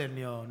in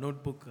your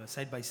notebook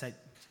side by side.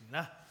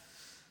 சரிங்களா?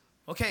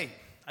 Okay,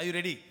 are you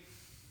ready?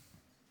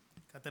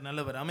 கர்த்தர்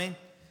நல்லவர். ஆமென்.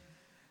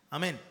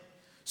 ஆமென்.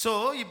 So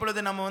இப்பொழுது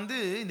நம்ம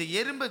இந்த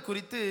எறும்பை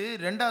குறித்து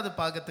ரெண்டாவது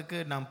பாகத்துக்கு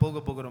நாம்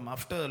போகிறோம்.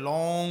 ஆஃப்டர்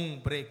லாங்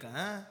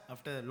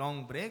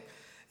பிரேக்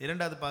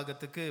இரண்டாவது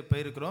பாகத்துக்கு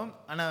போயிருக்கிறோம்.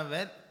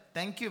 ஆனால்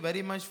thank you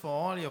very much for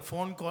all your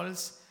phone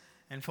calls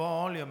and for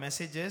all your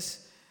messages.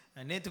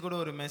 நேற்று கூட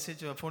ஒரு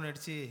மெசேஜ் ஃபோன்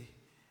அடித்து,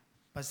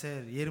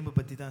 சார் எறும்பு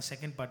பற்றி தான்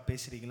செகண்ட் பார்ட்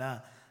பேசுகிறீங்களா?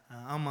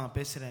 ஆமாம்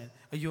பேசுகிறேன்.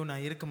 ஐயோ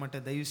நான் இருக்க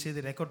மாட்டேன், தயவு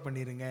செய்து ரெக்கார்ட்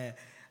பண்ணிடுங்க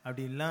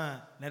அப்படின்லாம்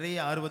நிறைய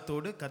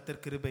ஆர்வத்தோடு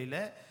கர்த்தர்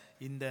கிருபையில்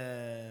இந்த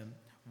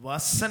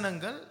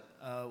வசனங்கள்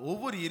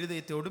ஒவ்வொரு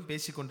இருதயத்தோடும்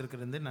பேசி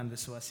கொண்டிருக்கிறது நான்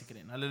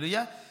விசுவாசிக்கிறேன்.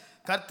 அல்லேலூயா.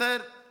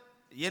 கர்த்தர்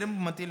எறும்பு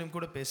மத்தியிலும்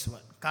கூட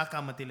பேசுவார். காக்கா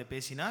மத்தியில்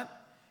பேசினார்,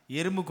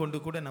 எறும்பு கொண்டு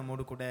கூட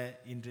நம்மோடு கூட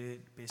இன்று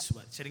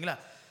பேசுவார். சரிங்களா?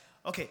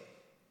 ஓகே,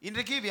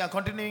 இன்றைக்கு we are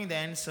continuing the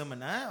end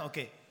sermon.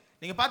 Okay,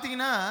 நீங்கள்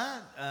பார்த்தீங்கன்னா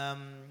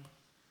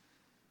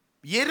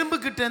எறும்பு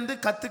கிட்ட இருந்து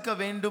கத்துக்க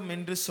வேண்டும்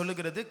என்று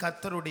சொல்லுகிறது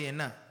கர்த்தருடைய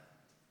என்ன?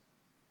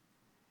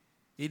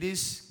 It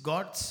is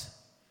God's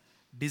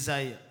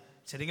desire.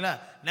 சரிங்களா?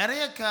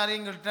 நிறைய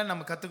காரியங்கள்ட்ட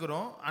நம்ம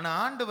கற்றுக்கிறோம். ஆனால்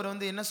ஆண்டவர்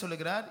என்ன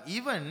சொல்லுகிறார்?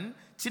 ஈவன்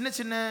சின்ன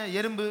சின்ன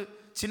எறும்பு,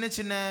 சின்ன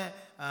சின்ன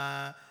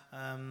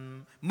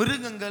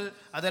மிருகங்கள்,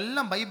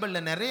 அதெல்லாம்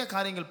பைபிளில் நிறைய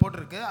காரியங்கள்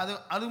போட்டிருக்கு.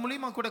 அது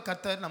மூலிமா கூட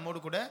கர்த்தர் நம்மோடு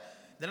கூட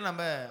இதெல்லாம்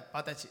நம்ம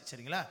பார்த்தாச்சு.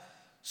 சரிங்களா?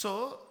 ஸோ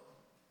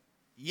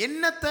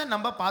என்னத்தை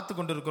நம்ம பார்த்து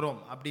கொண்டு இருக்கிறோம்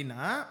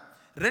அப்படின்னா,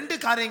 ரெண்டு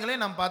காரியங்களே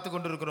நாம் பார்த்து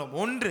கொண்டு இருக்கிறோம்.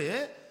 ஒன்று,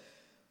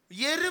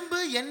 எறும்பு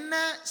என்ன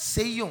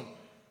செய்யும்,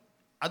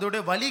 அதோட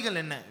வழிகள்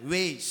என்ன,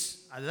 வேஸ்.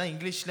 அதுதான்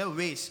இங்கிலீஷில்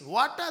ways.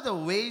 What are the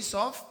ways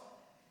of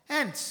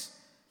ants?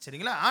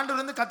 சரிங்களா?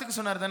 ஆண்டவர் கற்றுக்க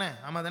சொன்னார் தானே?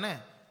 ஆமாம் தானே?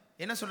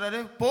 என்ன சொல்கிறாரு?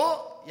 போ,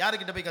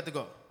 யாருக்கிட்ட போய்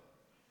கற்றுக்கோ?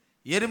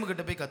 எறும்பு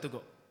கிட்ட போய்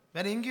கற்றுக்கோ.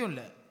 வேற எங்கேயும்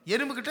இல்லை,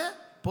 எறும்பு கிட்ட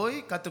போய்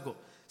கற்றுக்கோ.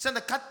 சரி,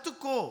 அந்த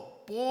கற்றுக்கோ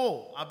போ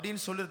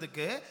அப்படின்னு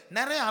சொல்றதுக்கு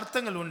நிறைய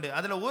அர்த்தங்கள் உண்டு.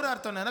 அதில் ஒரு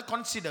அர்த்தம் என்ன?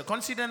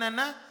 கன்சிடர்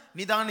என்ன?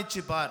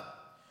 நிதானிச்சு பார்,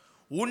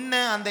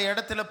 உன்னை அந்த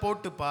இடத்துல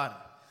போட்டு பார்,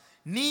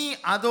 நீ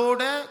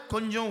அதோட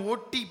கொஞ்சம்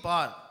ஒட்டி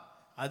பார்.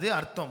 அது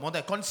அர்த்தம்.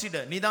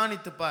 கன்சிடர்,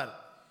 நிதானித்து பார்.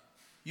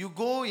 You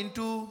go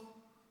into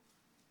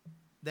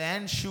the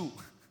ant shoe.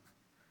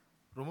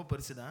 ரொம்ப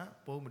பெருசு தான்,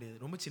 போக முடியாது.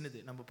 ரொம்ப சின்னது,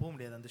 நம்ம போக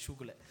முடியாது அந்த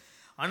ஷூக்குள்ள.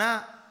 ஆனால்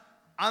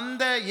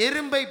அந்த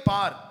எறும்பை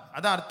பார்,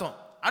 அதான் அர்த்தம்.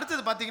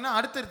 அடுத்தது பார்த்தீங்கன்னா,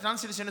 அடுத்த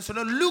டிரான்ஸ்லேஷன்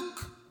சொல்ல, லுக்,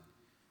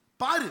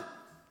 பாரு.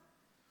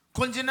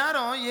 கொஞ்ச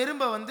நேரம்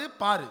எறும்பை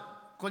பாரு.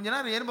 கொஞ்ச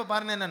நேரம் எறும்பை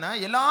பாருன்னு என்னன்னா,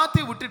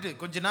 எல்லாத்தையும் விட்டுட்டு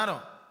கொஞ்ச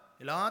நேரம்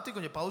எல்லாத்தையும்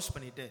கொஞ்சம் பவுஸ்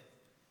பண்ணிட்டு,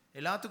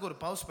 எல்லாத்துக்கும் ஒரு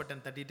பவுஸ்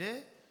பட்டன் தட்டிட்டு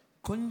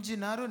கொஞ்ச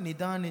நேரம்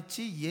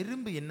நிதானிச்சு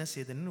எறும்பு என்ன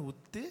செய்யுதுன்னு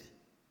உத்து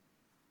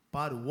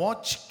பாரு.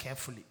 Watch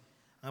carefully.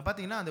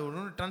 பார்த்தீங்கன்னா அந்த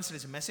ஒரு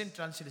டிரான்ஸ்லேஷன், மெசேஜ்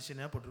டிரான்ஸ்லேஷன்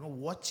என்ன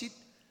போட்டிருக்கோம்? Watch it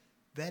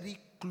very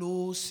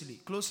closely.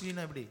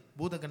 க்ளோஸ்லின்னா எப்படி?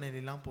 பூத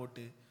கண்ணாடிலாம்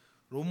போட்டு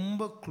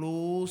ரொம்ப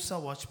க்ளோஸாக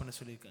வாட்ச் பண்ண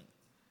சொல்லியிருக்காங்க.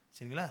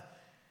 சரிங்களா?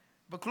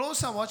 இப்போ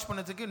க்ளோஸாக வாட்ச்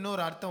பண்ணதுக்கு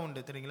இன்னொரு அர்த்தம்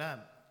உண்டு. தெரியுங்களா?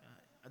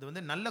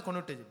 அது நல்ல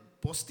கொண்டுட்டு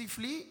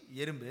பாசிட்டிவ்லி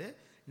எறும்பு,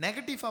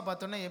 நெகட்டிவாக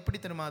பார்த்தோன்னா எப்படி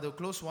தெரியுமா அது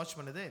க்ளோஸ் வாட்ச்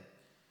பண்ணுது?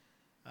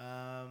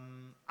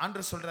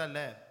 ஆண்டவர்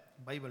சொல்கிறார்ல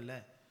பைபிளில்,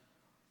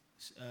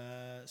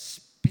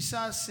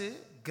 பிசாசு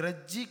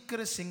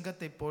கிரஜிக்கிற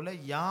சிங்கத்தை போல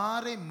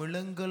யாரை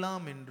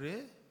விழுங்கலாம் என்று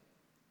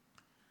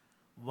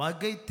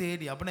வகை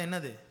தேடி. அப்படின்னா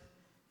என்னது?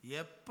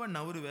 எப்போ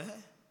நவருவ,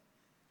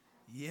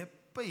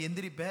 எப்போ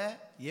எந்திரிப்ப,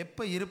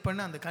 எப்போ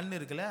இருப்பேன்னு அந்த கண்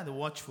இருக்குல்ல, அது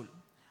வாட்ச்ஃபுல்.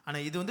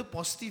 ஆனால் இது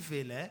பாசிட்டிவ்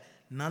வேல.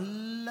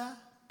 நல்லா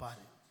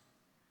பாரு,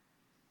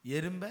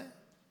 எறும்ப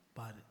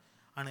பாரு.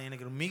 ஆனால்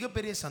எனக்கு ஒரு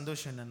மிகப்பெரிய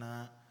சந்தோஷம் என்னென்னா,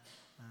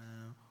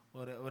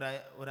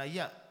 ஒரு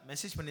ஐயா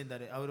மெசேஜ்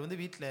பண்ணியிருந்தார்.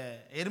 அவர் வீட்டில்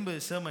எறும்பு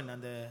சர்மன்,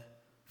 அந்த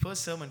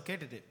ஃபர்ஸ்ட் சர்மன்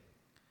கேட்டுட்டு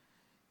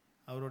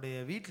அவருடைய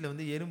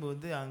வீட்டில்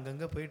எறும்பு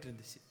அங்கங்கே போயிட்டு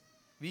இருந்துச்சு.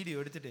 வீடியோ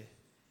எடுத்துட்டு,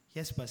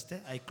 S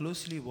pastor, I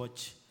closely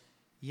watch,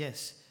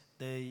 S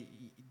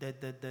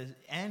the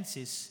ants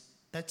is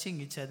touching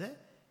each other,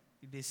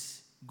 it is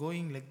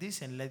going like this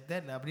and like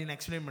that அப்படின்னு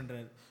எக்ஸ்பிளைன்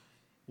பண்ணுறாரு.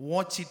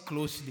 வாட்ச் இட்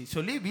க்ளோஸ்லி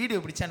சொல்லி வீடியோ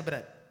பிடிச்சி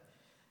அனுப்புகிறார்.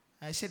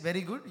 I said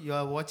very good, you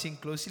are watching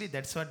closely,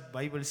 that's what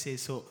Bible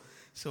says.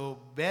 So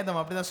வேதம்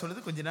அப்படி தான்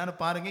சொல்லுது. கொஞ்ச நேரம்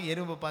பாருங்கள்.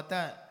 எறும்பை பார்த்தா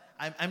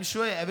ஐம்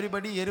ஷுர்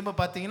எவ்ரிபடி எறும்பை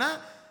பார்த்தீங்கன்னா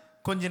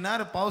கொஞ்ச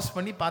நேரம் பவுஸ்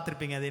பண்ணி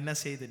பார்த்துருப்பீங்க அது என்ன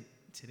செய்யுதுன்னு.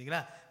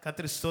 சரிங்களா?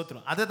 கர்த்தர்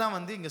ஸ்தோத்திரம். அதை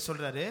தான் இங்கே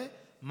சொல்கிறாரு,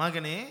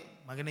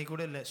 மகனே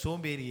கூட இல்லை,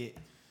 சோம்பேறியே.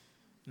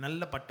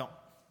 நல்ல பட்டம்.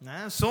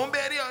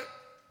 சோம்பேறியோ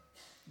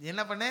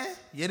என்ன பண்ண,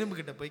 எறும்பு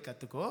கிட்ட போய்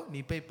கற்றுக்கோ, நீ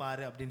போய்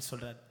பாரு அப்படின்னு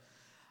சொல்கிறாரு.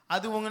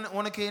 அது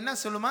உனக்கு என்ன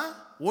சொல்லுமா?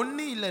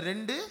 ஒன்று இல்லை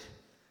 2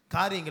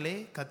 காரியங்களே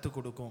கற்றுக்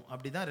கொடுக்கும்.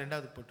 அப்படி தான்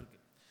ரெண்டாவது போட்டிருக்கு.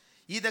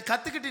 இதை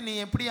கற்றுக்கிட்டு நீ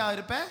எப்படியா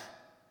இருப்ப?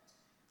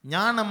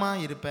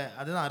 ஞானமாக இருப்ப.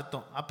 அதுதான்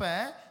அர்த்தம். அப்போ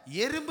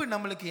எறும்பு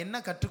நம்மளுக்கு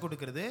என்ன கற்றுக்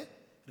கொடுக்குறது?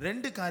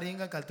 2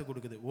 காரியங்கள் கற்றுக்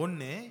கொடுக்குது.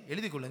 ஒன்று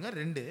எழுதி கொள்ளுங்க,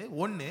 2.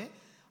 ஒன்று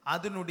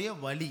அதனுடைய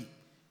வழி,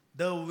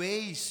 த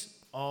வேஸ்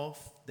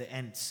ஆஃப் த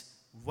ants.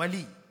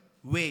 வழி,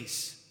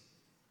 வேஸ்.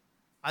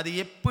 அது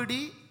எப்படி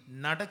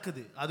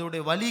நடக்குது,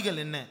 அதோடைய வழிகள்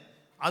என்ன,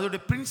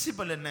 அதோடைய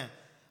பிரின்சிபல் என்ன,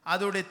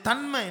 அதோடைய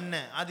தன்மை என்ன,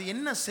 அது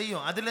என்ன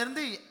செய்யும்,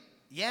 அதுலேருந்து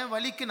என்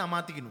வழிக்கு நான்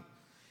மாற்றிக்கணும்.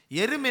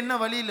 எறும்பு என்ன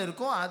வழியில்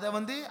இருக்கோ அதை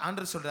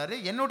ஆண்டவர் சொல்கிறாரு,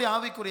 என்னுடைய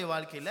ஆவிக்குரிய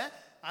வாழ்க்கையில்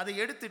அதை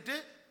எடுத்துட்டு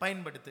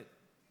பயன்படுத்து.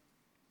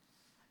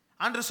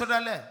 ஆண்டவர்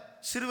சொல்றால,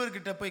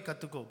 சிறுவர்கிட்ட போய்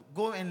கத்துக்கோ.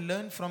 Go and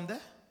learn from the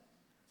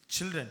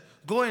children.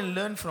 Go and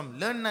learn from.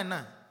 லேர்ன்னா என்ன?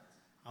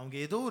 அவங்க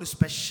ஏதோ ஒரு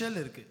ஸ்பெஷல்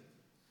இருக்கு.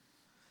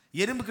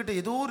 எறும்புக்கிட்ட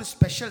ஏதோ ஒரு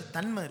ஸ்பெஷல்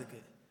தன்மை இருக்கு.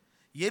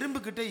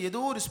 எறும்புக்கிட்ட ஏதோ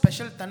ஒரு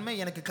ஸ்பெஷல் தன்மை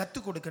எனக்கு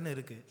கற்றுக் கொடுக்கன்னு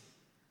இருக்கு.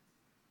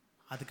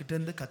 அதுக்கிட்ட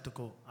இருந்து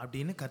கற்றுக்கோ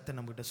அப்படின்னு கர்த்தர்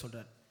நம்மகிட்ட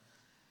சொல்றார்.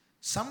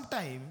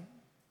 Sometime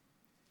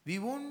we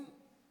won't,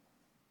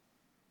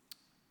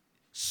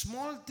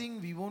 small thing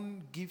we won't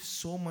give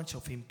so much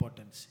of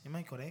importance. Am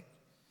I correct?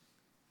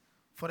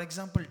 For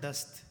example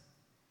dust.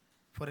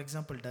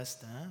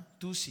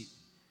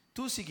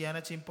 தூசிக்கு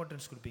யாராச்சும்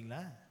இம்பார்ட்டன்ஸ்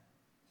கொடுப்பீங்களா?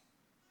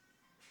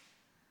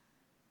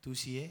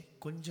 தூசியே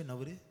கொஞ்சம்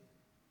நவரு,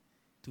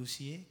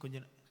 தூசியே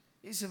கொஞ்சம்.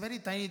 It's a very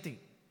tiny thing.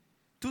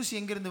 தூசி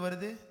எங்கிருந்து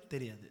வருது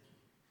தெரியாது.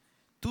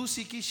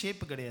 தூசிக்கு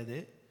ஷேப்பு கிடையாது,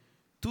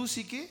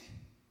 தூசிக்கு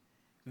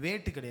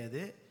வெயிட்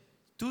கிடையாது,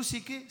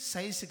 தூசிக்கு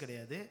சைஸு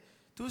கிடையாது,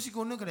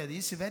 தூசிக்கு ஒன்றும் கிடையாது.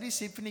 இட்ஸ் வெரி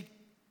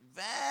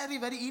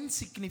வெரி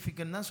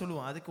இன்சிக்னிஃபிகன்ட் தான்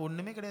சொல்லுவோம். அதுக்கு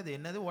ஒன்றுமே கிடையாது.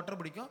 என்னது ஒட்டரை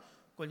பிடிக்கும்,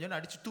 கொஞ்சம்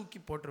அடித்து தூக்கி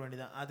போட்டுற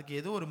வேண்டியதான். அதுக்கு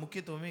ஏதோ ஒரு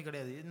முக்கியத்துவமே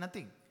கிடையாது.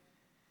 நத்திங்.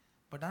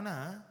 பட்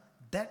ஆனால்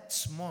that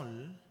small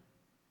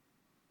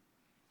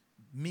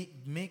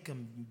make a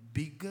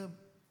bigger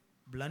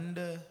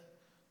blender.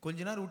 கொஞ்ச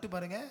நேரம் விட்டு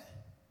பாருங்க,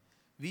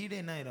 வீடு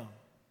என்ன ஆயிரும்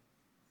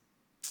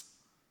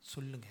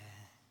சொல்லுங்க.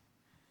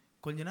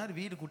 கொஞ்ச நேரம்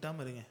வீடு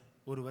கூட்டாமல் இருங்க,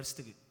 ஒரு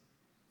வருஷத்துக்கு.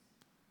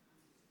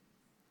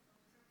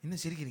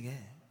 இன்னும் சிரிக்கிறீங்க?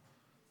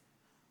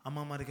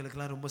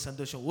 அம்மாமார்களுக்கெல்லாம் ரொம்ப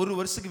சந்தோஷம். ஒரு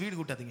வருஷத்துக்கு வீடு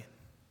கூட்டாதீங்க,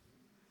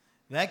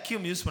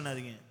 வேக்யூம் யூஸ்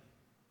பண்ணாதீங்க.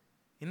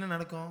 என்ன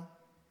நடக்கும்?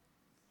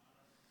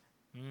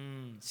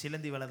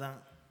 சிலந்தி வேலை தான்.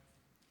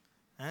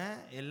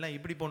 எல்லாம்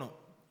இப்படி போகணும்.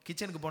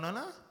 கிச்சனுக்கு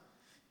போனாலும்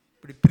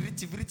இப்படி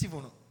பிரிச்சு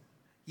போகணும்.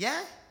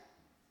 ஏன்?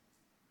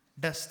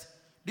 Dust.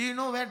 Do you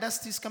know where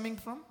dust is coming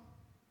from?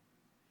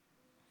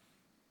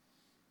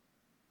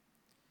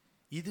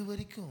 இது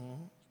வரைக்கும்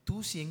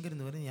தூசி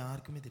எங்கிருந்து வருது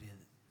யாருக்குமே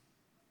தெரியாது.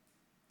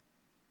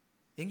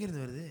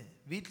 எங்கிருந்து வருது?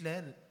 வீட்டில்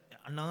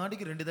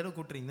அன்னாடிக்கு 2 தடவை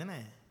கூட்டுறீங்க தானே?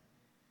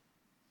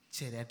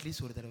 சரி,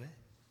 அட்லீஸ்ட் ஒரு தடவை,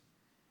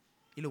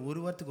 இல்லை ஒரு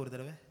வாரத்துக்கு ஒரு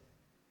தடவை,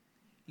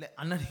 இல்லை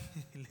அன்னாடி,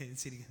 இல்லை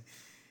சரி,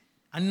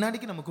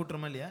 அன்னாடிக்கு நம்ம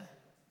கூட்டுறோமா இல்லையா?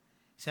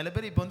 சில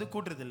பேர் இப்போ வந்து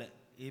கூட்டுறது இல்லை.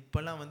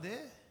 இப்போல்லாம் வந்து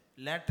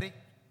லேட்ரிக்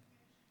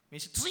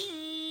மிஷின்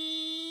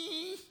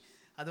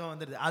அதுவும்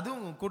வந்துடுது.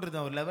 அதுவும் கூட்டுறது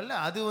தான் ஒரு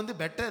லெவலில். அது வந்து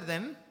பெட்டர்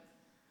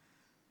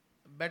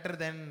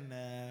தென்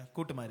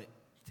கூட்டுமாறு.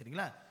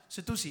 சரிங்களா? ஸோ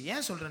தூசி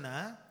ஏன் சொல்கிறேன்னா,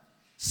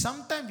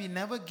 sometime we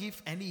never give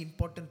any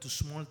importance to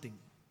small thing,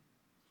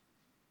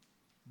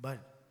 but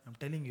I'm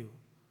telling you,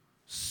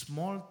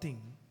 small thing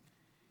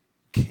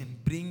can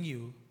bring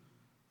you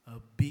a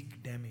big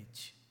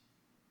damage.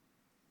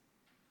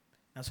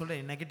 நான்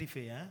சொல்கிறேன் நெகட்டிவ்.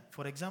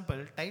 ஃபார்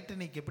எக்ஸாம்பிள்,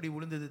 டைட்டானிக் எப்படி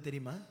விழுந்தது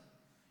தெரியுமா?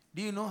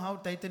 Do you know how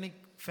Titanic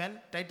fell?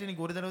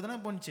 Titanic ஒரு தடவை தானே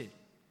போணுச்சு.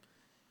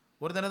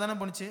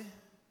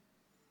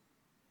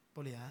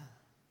 போலியா?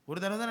 ஒரு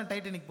தடவை தானே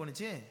டைட்டானிக்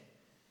போணுச்சு.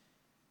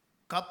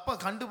 கப்பை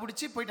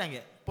கண்டுபிடிச்சி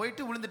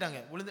போயிட்டு விழுந்துட்டாங்க.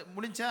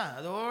 முடிஞ்சா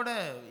அதோட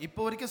இப்போ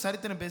வரைக்கும்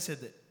சரித்திரம்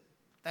பேசுது.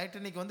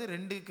 டைட்டானிக் வந்து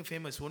 2க்கு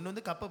ஃபேமஸ். ஒன்று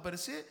வந்து கப்பை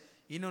பெருசு,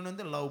 இன்னொன்று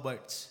வந்து லவ்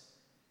பேர்ட்ஸ்.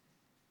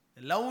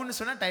 லவ்னு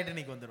சொன்னால்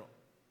டைட்டானிக் வந்துடும்.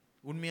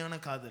 உண்மையான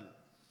காதல்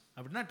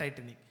அப்படின்னா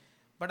டைட்டானிக்.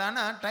 பட்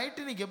ஆனால்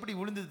டைட்டானிக் எப்படி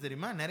விழுந்தது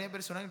தெரியுமா? நிறைய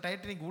பேர் சொன்னாங்க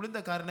டைட்டானிக் விழுந்த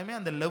காரணமே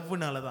அந்த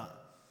லவ்னால தான்.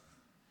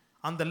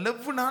 அந்த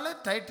லவ்னால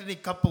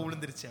டைட்டானிக் கப்பை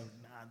விழுந்துருச்சு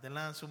அப்படின்னா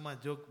அதெல்லாம் சும்மா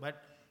ஜோக். பட்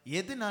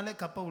எதுனால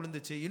கப்பை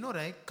விழுந்துச்சு?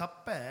 இன்னொரு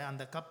கப்பை,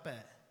 அந்த கப்பை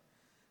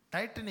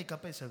டைட்டானிக்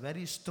கப்பை இஸ் அ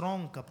வெரி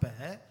ஸ்ட்ராங் கப்பை.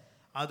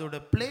 அதோட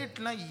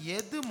பிளேட்லாம்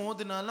எது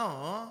மோதினாலும்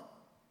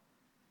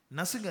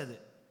நசுங்காது.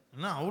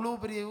 ஆனால் அவ்வளோ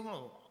பெரிய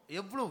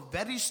எவ்வளோ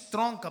வெரி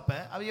ஸ்ட்ராங் கப்பை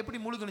அவ எப்படி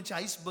முழுகணுச்சு?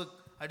 ஐஸ்பர்க்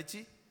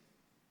அடிச்சு.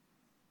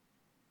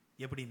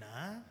 எப்படின்னா,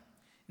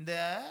 இந்த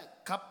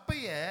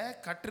கப்பையை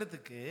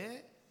கட்டுறதுக்கு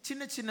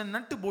சின்ன சின்ன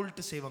நட்டு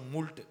போல்ட்டு செய்வாங்க,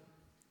 மூல்ட்டு.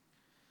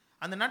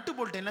 அந்த நட்டு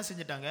போல்ட்டு என்ன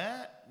செஞ்சிட்டாங்க?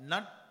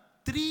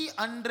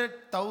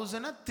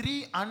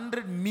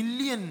 300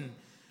 மில்லியன்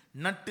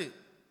நட்டு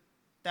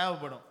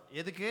தேவைப்படும்.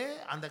 எதுக்கு?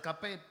 அந்த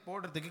கப்பை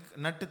போடுறதுக்கு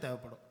நட்டு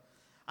தேவைப்படும்.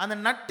 அந்த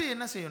நட்டு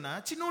என்ன செய்யும்னா,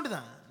 சின்னோண்டு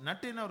தான்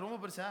நட்டு. என்ன ரொம்ப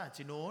பெருசா?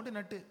 சின்னோண்டு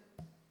நட்டு.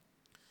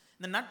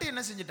 இந்த நட்டு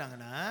என்ன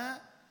செஞ்சிட்டாங்கன்னா,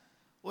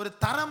 ஒரு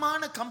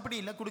தரமான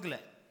கம்பெனியில் கொடுக்கல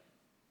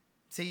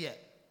செய்ய.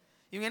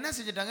 இவங்க என்ன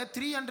செஞ்சிட்டாங்க?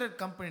 300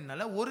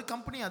 கம்பெனினால ஒரு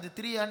கம்பெனி அது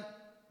 300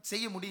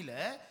 செய்ய முடியல.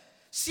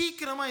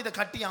 சீக்கிரமா இதை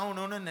கட்டி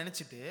ஆகணும்னு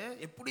நினைச்சிட்டு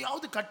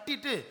எப்படியாவது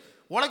கட்டிட்டு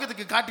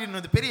உலகத்துக்கு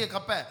காட்டிடணும், பெரிய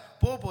கப்பை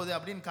போகுது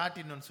அப்படின்னு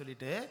காட்டிடணும்னு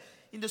சொல்லிட்டு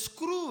இந்த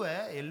ஸ்க்ரூவை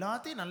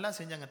எல்லாத்தையும் நல்லா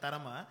செஞ்சாங்க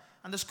தரமா.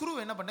 அந்த ஸ்க்ரூவை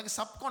என்ன பண்ணாங்க?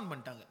 சப்கான்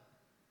பண்ணிட்டாங்க.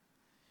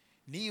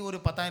 நீ ஒரு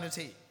 10,000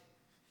 செய்,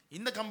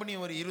 இந்த கம்பெனி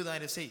ஒரு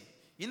 20,000 செய்,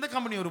 இந்த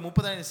கம்பெனி ஒரு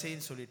 30,000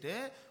 செய்ன்னு சொல்லிட்டு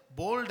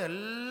போல்டு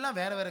எல்லாம்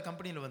வேற வேற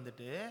கம்பெனியில்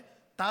வந்துட்டு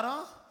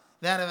தரம்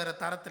வேற வேற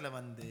தரத்தில்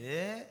வந்து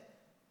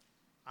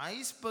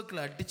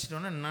ஐஸ்பர்க்கில்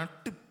அடிச்சிட்டோன்னா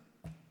நட்டு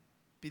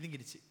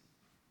பிதுங்கிடுச்சு,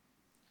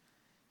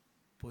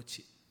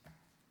 போச்சு.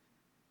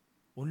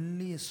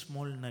 Only a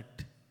small nut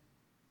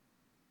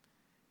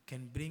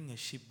can bring a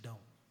ship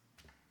down.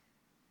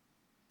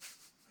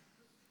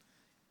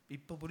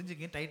 இப்போ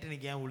புரிஞ்சுக்கங்க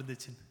டைட்டானிக் ஏன்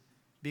விழுந்துச்சுன்னு.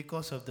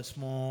 Because of the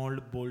small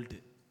bolt.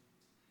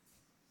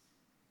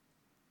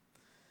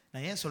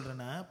 நான் ஏன்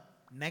சொல்கிறேன்னா,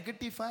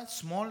 நெகட்டிவாக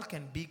ஸ்மால்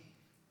கேன்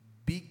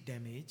பிக்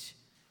டேமேஜ்.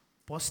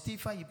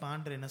 பாசிட்டிவாக இப்போ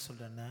ஆண்டர் என்ன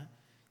சொல்கிறேன்னா,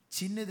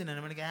 சின்னது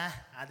நினைவனுக்கு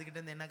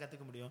அதுக்கிட்டேருந்து என்ன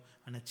கற்றுக்க முடியும்,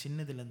 ஆனால்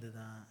சின்னதுலேருந்து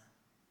தான்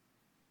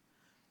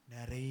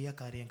நிறைய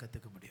காரியம்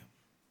கற்றுக்க முடியும்.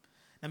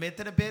 நம்ம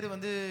எத்தனை பேர்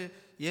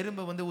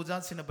எறும்பை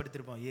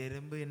உதாசீனப்படுத்திருப்போம்.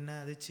 எறும்பு என்ன,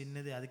 அது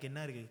சின்னது, அதுக்கு என்ன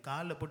இருக்குது,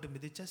 காலில் போட்டு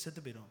மிதிச்சா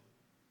செத்து போயிடும்,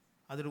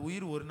 அதோட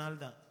உயிர் ஒரு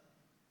நாள் தான்.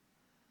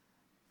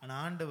 ஆனால்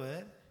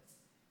ஆண்டவர்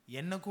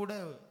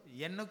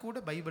என்ன கூட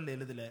பைபிளில்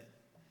எழுதலை,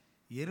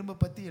 எறும்பை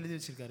பற்றி எழுதி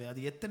வச்சிருக்காரு. அது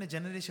எத்தனை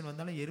ஜெனரேஷன்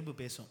வந்தாலும் எறும்பு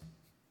பேசும்.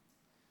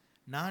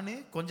 நான்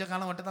கொஞ்ச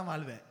காலம் மட்டும் தான்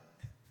வாழ்வேன்,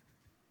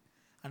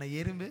 ஆனால்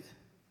எறும்பு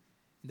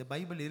இந்த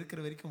பைபிள்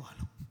இருக்கிற வரைக்கும்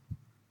வாழும்.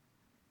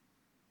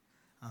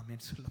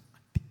 ஆமேன்னு சொல்ல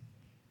மாட்டேன்.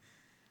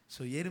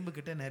 ஸோ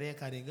எறும்புக்கிட்ட நிறைய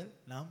காரியங்கள்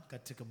நாம்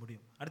கற்றுக்க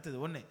முடியும். அடுத்தது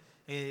ஒன்று,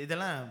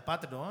 இதெல்லாம்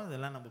பார்த்துட்டோம்,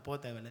 இதெல்லாம் நம்ம போக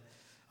தேவையில்லை.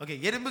 ஓகே,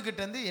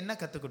 எறும்புக்கிட்டேருந்து என்ன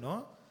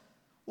கற்றுக்கணும்,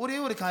 ஒரே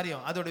ஒரு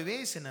காரியம். அதோட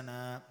வேஸ் என்னன்னா,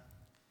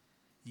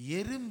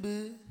 எறும்பு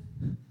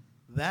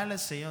வேலை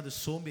செய்யும், அது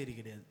சோம்பேறி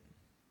கிடையாது.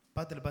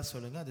 பார்த்து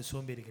சொல்லுங்க, அது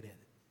சோம்பேறி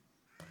கிடையாது.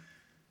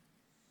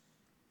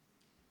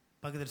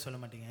 பக்கத்தில் சொல்ல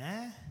மாட்டீங்க,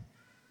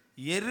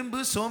 எறும்பு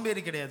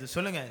சோம்பேறி கிடையாது.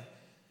 சொல்லுங்க,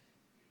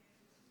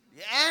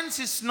 ants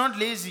is not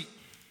lazy.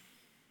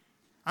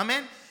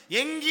 ஆமென்.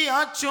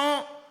 எங்கேயாச்சும்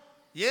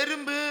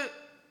எறும்பு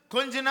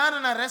கொஞ்ச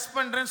நேரம் நான் ரெஸ்ட்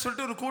பண்றேன்னு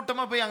சொல்லிட்டு ஒரு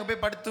கூட்டமா போய் அங்க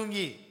போய் படுத்து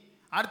தூங்கி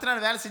அடுத்த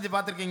நாள் வேலை செஞ்சு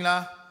பார்த்துருக்கீங்களா?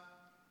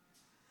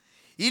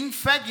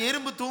 இன்ஃபேக்ட்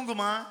எறும்பு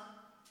தூங்குமா?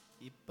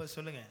 இப்ப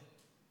சொல்லுங்க,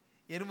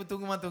 எறும்பு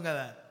தூங்குமா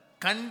தூங்காத?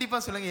 கண்டிப்பா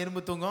சொல்லுங்க,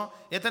 எறும்பு தூங்கும்.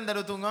 எத்தனை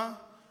தடவை தூங்கும்?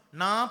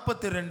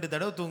 42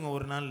 தடவை தூங்கும்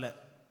ஒரு நாள்ல.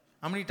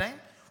 How many time?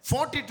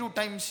 42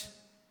 times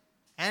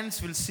ants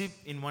will sleep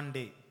in one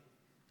day.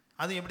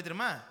 அது எப்படி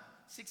தெரியுமா?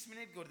 6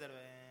 minutes ஒரு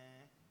தடவை.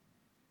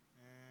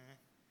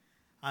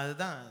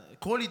 அதுதான்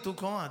கோழி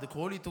தூக்கம். அது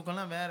கோழி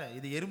தூக்கம்லாம் வேற,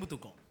 இது எறும்பு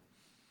தூக்கம்.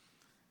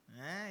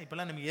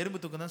 இப்பெல்லாம் நம்ம எறும்பு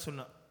தூக்கம் தான்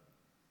சொல்லணும்.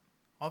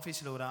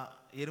 ஆஃபீஸில் ஒரு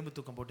எறும்பு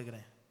தூக்கம்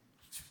போட்டுக்கிறேன்.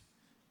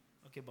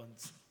 ஓகே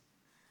பான்ஸ்,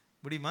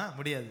 முடியுமா?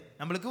 முடியாது.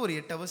 நம்மளுக்கு ஒரு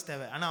 8 hours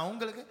தேவை. ஆனால்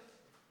அவங்களுக்கு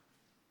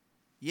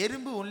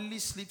எறும்பு only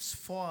sleeps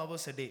 4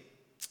 hours a day.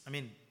 I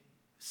mean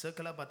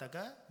சர்க்கிளாக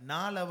பார்த்தாக்கா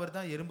 4 hour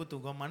தான் எறும்பு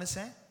தூங்கும்.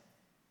 மனுஷன்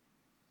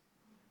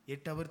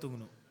 8 hour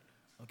தூங்கணும்.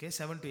 ஓகே,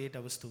 7 to 8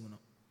 hours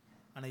தூங்கணும்.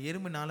 ஆனால்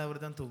எறும்பு 4 hour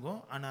தான்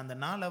தூங்கும். ஆனால் அந்த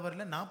 4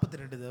 hourல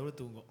 42 தடவை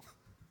தூங்கும்.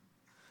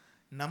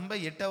 நம்ம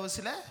 8 hours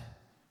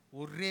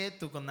ஒரே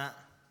தூக்கம் தான்.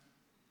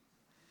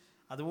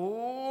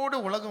 அதோட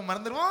உலகம்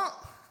மறந்துடுவோம்,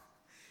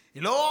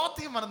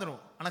 எல்லாத்தையும்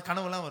மறந்துடுவோம். ஆனால்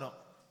கனவுலாம் வரும்.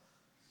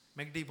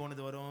 மெக்டி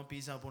போனது வரும்,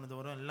 பீஸா போனது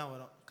வரும், எல்லாம்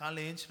வரும்.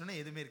 காலையில் ஏஞ்சிட்டோன்னா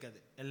எதுவுமே இருக்காது,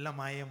 எல்லாம்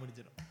மாயா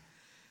முடிஞ்சிடும்.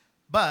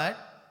 But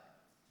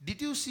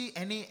did you see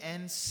any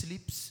ant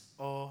sleeps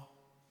or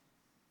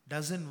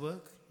doesn't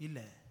work?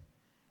 இல்லை.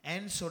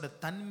 ஆன்ஸோட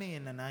தன்மை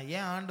என்னன்னா,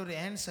 ஏன் ஆண்டவர்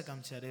ஆன்ஸை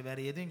காமிச்சாரு, வேற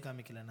எதையும்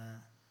காமிக்கலன்னா,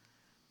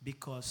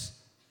 பிகாஸ்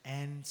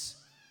ஆன்ஸ்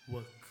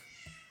ஒர்க்.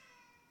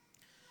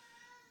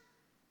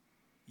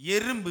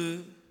 எறும்பு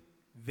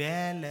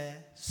வேலை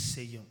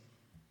செய்யும்.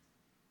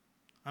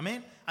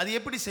 ஆமென். அது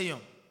எப்படி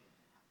செய்யும்,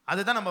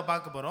 அதுதான் நம்ம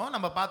பார்க்க போறோம்.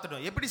 நம்ம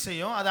பார்த்துட்டோம் எப்படி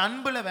செய்யும். அது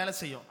அன்புல வேலை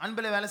செய்யும்.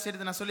 அன்புல வேலை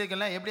செய்யறது நான்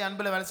சொல்லியிருக்கேன். எப்படி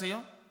அன்புல வேலை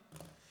செய்யும்?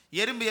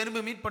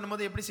 எறும்பு மீட்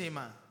பண்ணும்போது எப்படி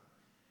செய்யுமா?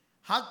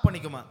 ஹாக்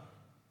பண்ணிக்குமா?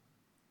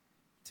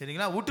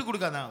 சரிங்களா? விட்டு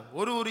கொடுக்காதான்.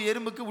 ஒரு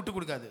எறும்புக்கு விட்டு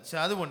கொடுக்காது.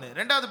 சரி, அது ஒன்று.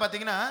 ரெண்டாவது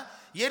பார்த்தீங்கன்னா,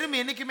 எறும்பு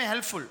என்றைக்குமே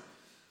ஹெல்ப்ஃபுல்.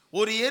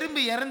 ஒரு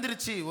எறும்பு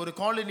இறந்துருச்சு, ஒரு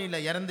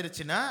காலனியில்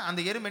இறந்துருச்சுன்னா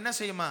அந்த எறும்பு என்ன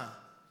செய்யுமா?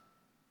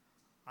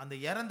 அந்த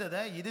இறந்ததை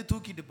இது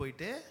தூக்கிட்டு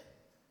போயிட்டு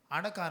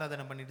அடக்க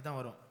ஆராதனை பண்ணிட்டு தான்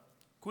வரும்.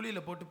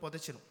 குழியில் போட்டு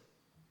புதைச்சிரும்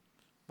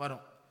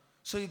வரும்.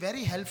 So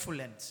very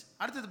helpful ants.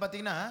 அடுத்தது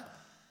பார்த்தீங்கன்னா,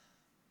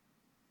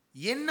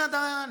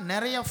 என்னதான்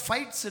நிறைய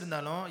ஃபைட்ஸ்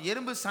இருந்தாலும்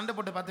எறும்பு சண்டை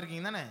போட்டு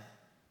பார்த்துருக்கீங்க தானே?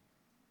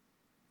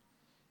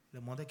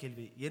 இல்லை, மொதல்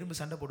கேள்வி, எறும்பு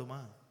சண்டை போடுமா?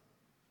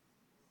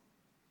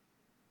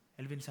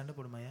 எல்வின் சண்டை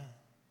போடுமாயா?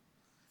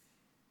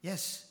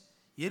 எஸ்,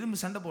 எறும்பு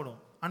சண்டை போடும்.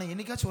 ஆனால்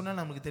என்னைக்காச்சும் ஒரு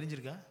நாள் நமக்கு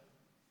தெரிஞ்சிருக்கா?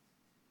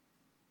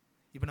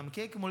 இப்போ நம்ம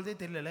கேட்கும் பொழுதே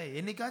தெரியல.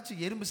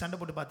 என்னைக்காச்சும் எறும்பு சண்டை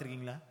போட்டு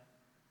பார்த்துருக்கீங்களா?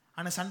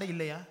 ஆனால் சண்டை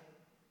இல்லையா?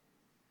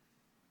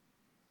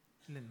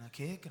 இல்லை, நான்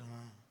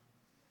கேட்குறேன்,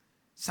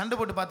 சண்டை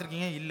போட்டு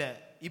பார்த்துருக்கீங்க? இல்லை.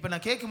 இப்போ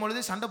நான் கேட்கும்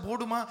பொழுதே சண்டை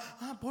போடுமா?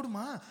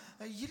 போடுமா?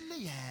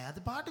 இல்லையே, அது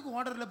பாட்டுக்கு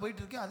ஆர்டரில்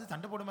போயிட்டு இருக்கு, அது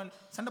சண்டை போடுமா?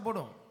 சண்டை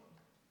போடும்,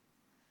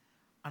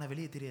 ஆனால்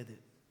வெளியே தெரியாது.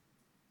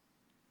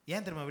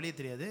 ஏன் தெரியுமா வெளியே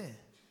தெரியாது?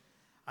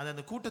 அது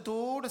அந்த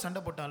கூட்டத்தோடு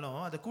சண்டை போட்டாலும்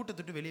அந்த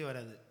கூட்டத்தொட்டு வெளியே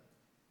வராது.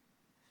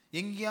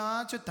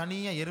 எங்கேயாச்சும்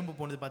தனியாக எறும்பு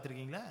போனது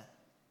பார்த்துருக்கீங்களா?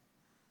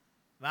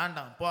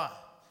 வேண்டாம் போ,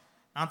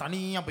 நான்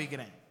தனியாக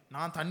போய்க்கிறேன்,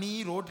 நான் தனி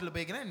ரோட்டில்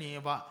போய்க்கிறேன், நீ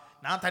வா,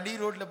 நான் தனி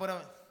ரோட்டில்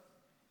போகிறேன்.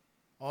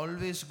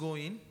 ஆல்வேஸ் கோ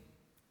இன்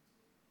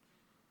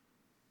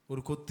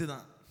ஒரு கொத்து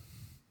தான்.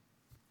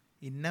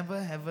 It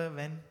never ever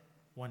when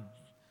one.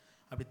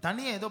 அப்படி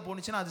தனியாக ஏதோ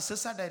போணுச்சுன்னா அது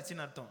செஸ்ஸாட்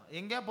ஆயிடுச்சுன்னு அர்த்தம்.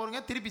 எங்கேயா போகிறீங்க,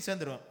 திருப்பி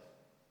சேர்ந்துடும்.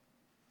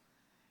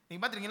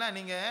 நீங்கள் பார்த்துருக்கீங்களா?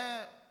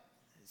 நீங்கள்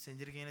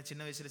செஞ்சுருக்கீங்க,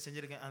 சின்ன வயசில்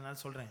செஞ்சுருக்கேன்,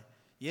 அதனால சொல்கிறேன்.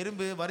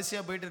 எறும்பு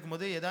வரிசையாக போயிட்டு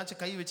இருக்கும்போது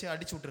ஏதாச்சும் கை வச்சு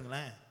அடிச்சு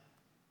விட்ருங்களேன்,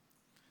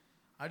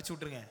 அடிச்சு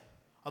விட்ருங்க,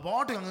 அது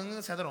பாட்டுக்கு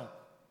அங்கங்கே செதறும்.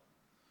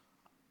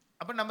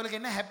 அப்போ நம்மளுக்கு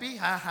என்ன ஹாப்பி,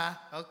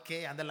 ஓகே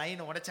அந்த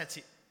லைனை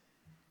உடைச்சாச்சு.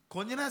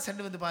 கொஞ்ச நேரம்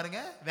சென்று வந்து பாருங்க,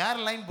 வேற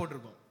லைன்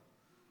போட்டிருக்கோம்,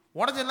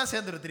 உடஞ்செல்லாம்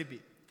சேர்ந்துடும் திருப்பி.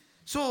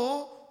 So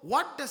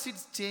what does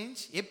it change?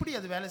 எப்படி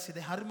அது வேலை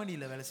செய்யுது?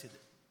 ஹார்மனியில் வேலை செய்யுது.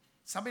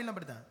 சபையில்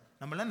அப்படி தான்.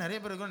 நம்மளாம் நிறைய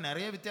பேர் இருக்கோம்,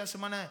 நிறைய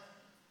வித்தியாசமான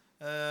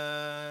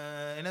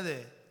என்னது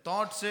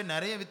தாட்ஸு,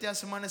 நிறைய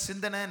வித்தியாசமான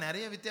சிந்தனை,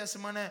 நிறைய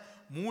வித்தியாசமான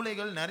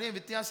மூளைகள், நிறைய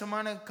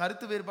வித்தியாசமான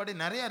கருத்து வேறுபாடு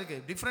நிறையா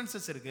இருக்குது,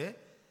 டிஃப்ரென்சஸ் இருக்குது,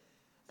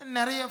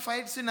 நிறைய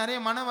ஃபைட்ஸு, நிறைய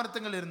மன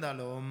வருத்தங்கள்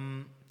இருந்தாலும்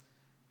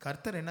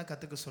கர்த்தர் என்ன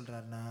கற்றுக்க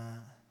சொல்கிறாருன்னா,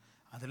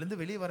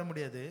 அதுலேருந்து வெளியே வர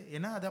முடியாது,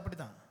 ஏன்னா அது அப்படி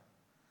தான்.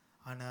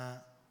 ஆனால்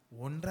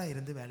ஒன்றாக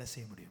இருந்து வேலை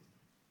செய்ய முடியும்.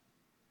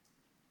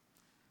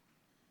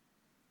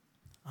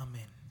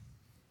 ஆமென்,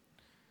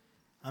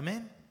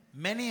 ஆமென்.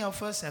 Many of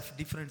us have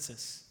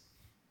differences.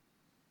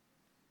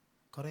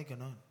 Correct or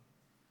not?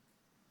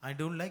 I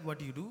don't like what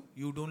you do,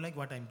 you don't like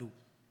what I do.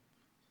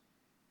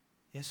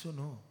 Yes or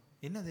no?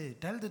 என்னது?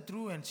 Tell the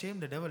truth and shame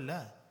the devil la.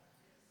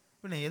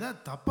 இப்போ நான் ஏதாவது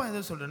தப்பாக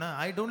ஏதாவது சொல்கிறேன்னா,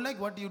 I don't like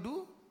what you do,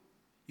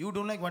 you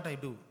don't like what I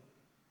do.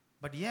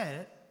 But yeah,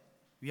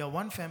 we are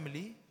one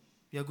family,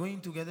 we are going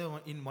together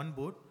in one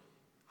boat,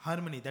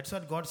 harmony. That's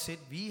what God said.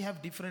 We have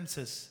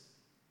differences,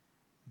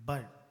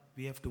 but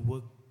we have to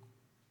work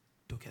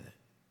together.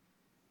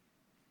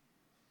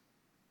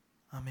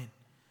 Amen.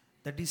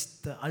 That is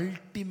the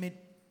ultimate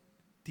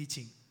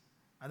teaching.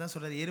 அதான்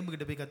சொல்கிறார்,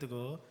 எறும்புக்கிட்ட போய்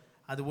கற்றுக்கோ.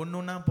 அது ஒன்று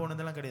ஒன்றா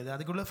போனதெல்லாம் கிடையாது,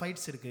 அதுக்குள்ளே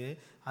ஃபைட்ஸ் இருக்குது.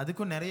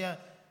 அதுக்கும் நிறையா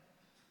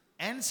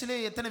ஆன்ஸில்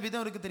எத்தனை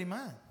விதம் இருக்குது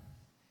தெரியுமா?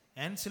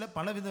 ஆன்ஸில்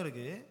பல விதம்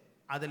இருக்குது.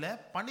 அதில்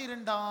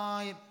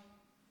 12,000,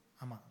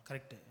 ஆமாம்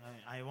correct,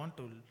 I want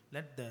to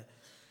let the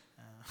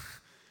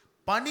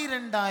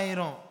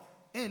 12,000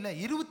 இல்லை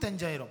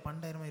 25,000,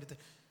 12,000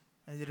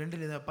 இது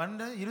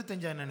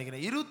 25,000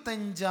 நினைக்கிறேன்.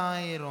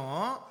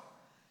 25,000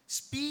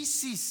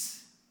 ஸ்பீசிஸ்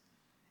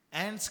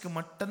ஆன்ஸ்க்கு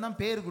மட்டும்தான்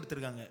பேர்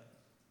கொடுத்துருக்காங்க.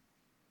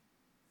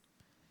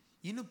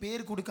 இன்னும்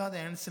பேர் கொடுக்காத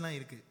ஆன்ஸ்லாம்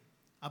இருக்குது.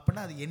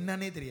 அப்படின்னா அது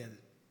என்னன்னே தெரியாது,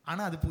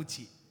 ஆனால் அது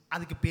பூச்சி,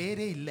 அதுக்கு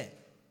பேரே இல்லை,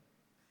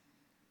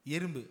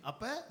 எறும்பு.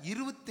 அப்போ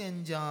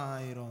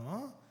 25,000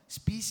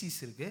 ஸ்பீசிஸ்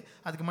இருக்குது,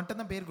 அதுக்கு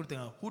மட்டும்தான் பேர்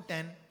கொடுத்துருக்காங்க.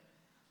 ஹூட்டன்,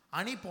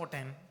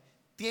 அனிபோட்டன்,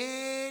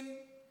 தேன்,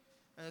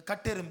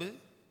 கட்டெரும்பு,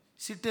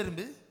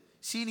 சிட்டெரும்பு,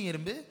 சீனி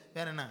எறும்பு,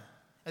 வேற என்ன,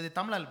 அது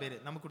தமிழால் பேர்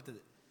நம்ம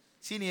கொடுத்தது.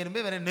 சீனி எறும்பு,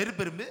 வேற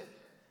நெருப்பெரும்பு,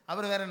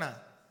 அப்புறம் வேற என்ன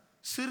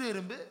சிறு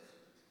எறும்பு,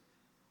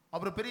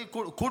 அப்புறம் பெரிய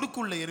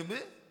கொடுக்குள்ள எறும்பு,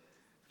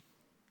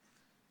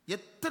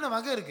 எத்தனை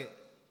வகை இருக்கு.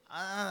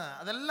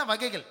 அதெல்லாம்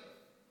வகைகள்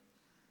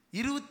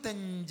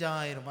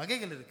 25,000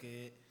 வகைகள் இருக்கு.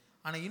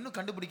 ஆனால் இன்னும்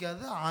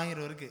கண்டுபிடிக்காதது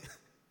 1000 இருக்கு.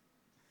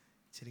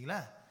 சரிங்களா?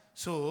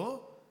 ஸோ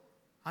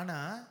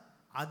ஆனால்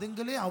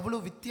அதுங்களே அவ்வளோ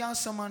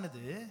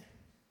வித்தியாசமானது,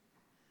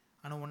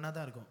 ஆனால் ஒன்றா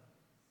தான் இருக்கும்.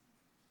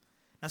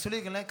 நான்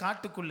சொல்லியிருக்கேன்ல,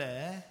 காட்டுக்குள்ள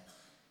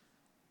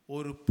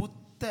ஒரு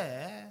புத்தை,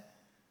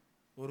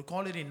 ஒரு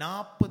காலனி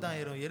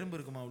 40,000 எறும்பு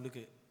இருக்குமா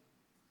உள்ளுக்கு,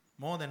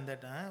 மோர் தென்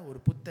தட். ஒரு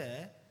புத்தை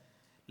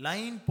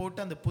லைன் போட்டு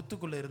அந்த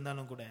புத்துக்குள்ளே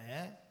இருந்தாலும் கூட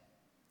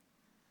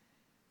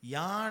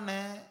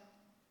யானை,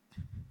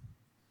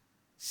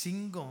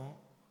 சிங்கம்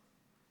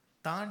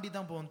தாண்டி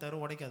தான் போகும், தவிர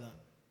உடைக்காதான்.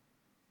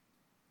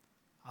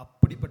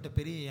 அப்படிப்பட்ட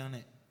பெரிய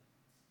யானை.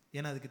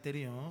 ஏன்னா அதுக்கு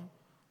தெரியும்,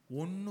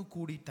 ஒன்று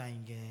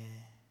கூடிட்டாங்க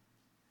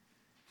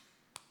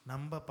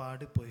நம்ம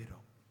பாடு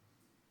போயிடும்.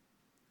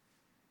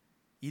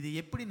 இது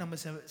எப்படி நம்ம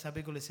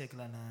சபைக்குள்ளே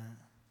சேர்க்கலான்னா,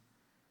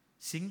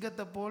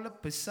 சிங்கத்தை போல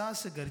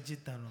பிசாசு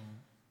கர்ஜித்தாலும்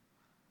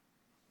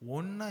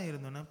ஒன்றா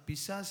இருந்தோன்னா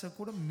பிசாசை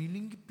கூட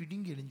மிழுங்கி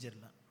பிடுங்கி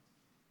எழிஞ்சிடலாம்.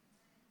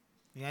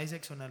 நீ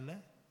ஐசக் சொன்னார்ல,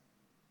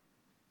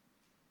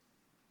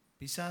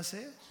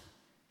 பிசாசு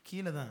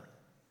கீழே தான்,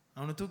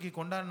 அவனை தூக்கி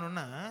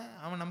கொண்டாடணுன்னா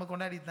அவன் நம்ம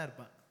கொண்டாடிட்டு தான்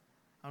இருப்பான்.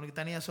 அவனுக்கு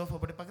தனியாக சோஃபா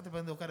போட்டு பக்கத்தில்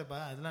வந்து உட்காருப்பா,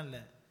 அதெல்லாம்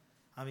இல்லை.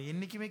 அவன்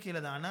என்றைக்குமே கீழே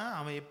தான். ஆனால்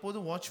அவன்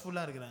எப்போதும்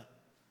வாட்ச்ஃபுல்லாக இருக்கிறான்.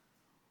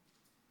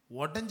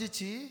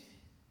 உடஞ்சிச்சு,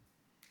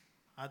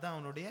 அதான்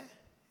அவனுடைய.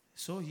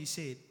 So he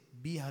said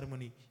be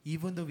harmony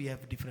even though we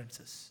have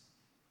differences.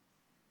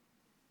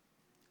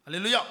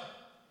 Hallelujah.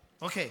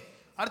 Okay,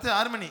 அடுத்தது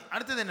ஹார்மனி.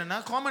 அடுத்தது என்னன்னா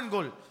காமன்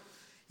கோல்.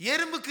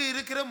 எறும்புக்கு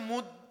இருக்கிற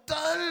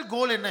முதல்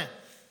கோல் என்ன?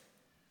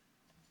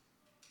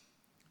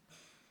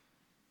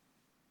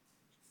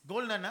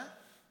 கோல் என்ன?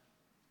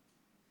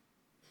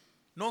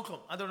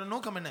 நோக்கம். அதோட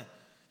நோக்கம் என்ன?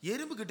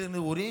 எறும்பு கிட்ட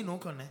இருந்து ஒரே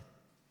நோக்கம் என்ன?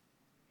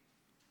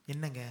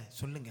 என்னங்க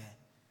சொல்லுங்க?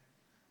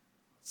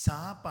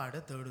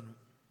 சாப்பாடை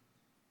தேடணும்.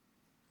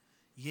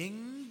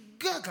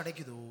 எங்க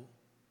கிடைக்குதோ.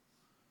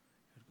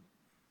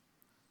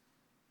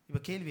 இப்ப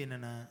கேள்வி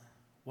என்னன்னா,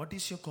 வாட்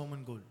இஸ் யுவர்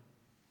காமன் கோல்?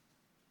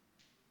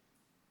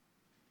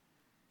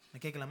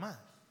 நான் கேட்கலாமா?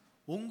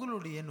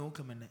 உங்களுடைய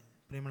நோக்கம் என்ன?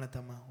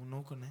 பிரேமலதாமா, உன்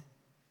நோக்கம் என்ன?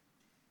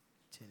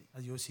 சரி,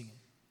 அது யோசிங்க.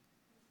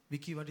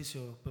 Vicky, what is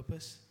your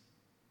purpose?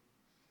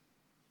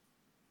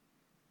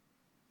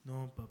 No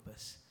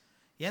purpose.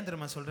 ஏன்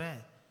தெரியுமா சொல்கிறேன்?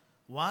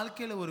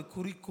 வாழ்க்கையில் ஒரு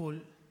குறிக்கோள்,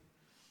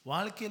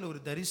 வாழ்க்கையில்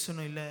ஒரு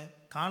தரிசனம் இல்லை,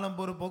 காலம்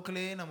போகிற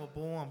போக்கிலே நம்ம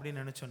போவோம்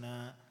அப்படின்னு நினச்சோன்னா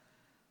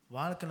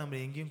வாழ்க்கை நம்ம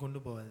எங்கேயும் கொண்டு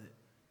போகாது.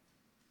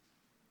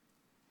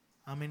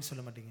 ஆமேன்னு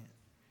சொல்ல மாட்டீங்க?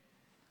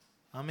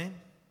 ஆமேன்.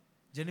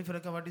 ஜெனிஃபர்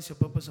அக்கா, what is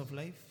your purpose of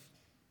life?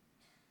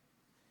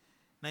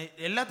 நான்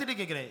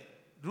எல்லாத்திட்டையும் கேட்குறேன்.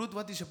 Ruth,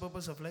 what is your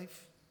purpose of life?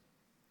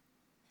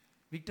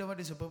 Victor, what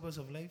is the purpose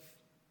of life?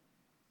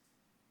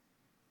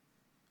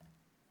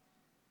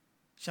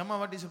 Shama,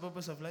 what is the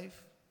purpose of life?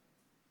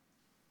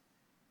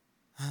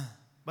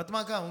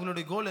 பத்மாக்கா,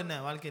 உங்களுடைய கோல் என்ன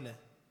வாழ்க்கையில்?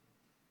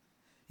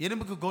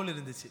 எறும்புக்கு கோல்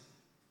இருந்துச்சு.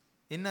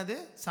 என்னது?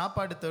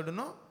 சாப்பாடு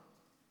தேடணும்,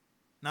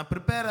 நான்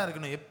ப்ரிப்பேராக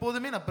இருக்கணும்,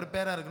 எப்போதுமே நான்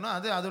ப்ரிப்பேராக இருக்கணும்,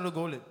 அது அதோட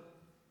கோல்.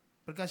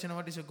 Prakashan,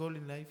 what is a goal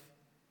in life?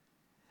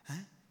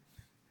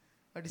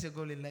 What is a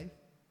goal in life?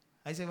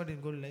 I say what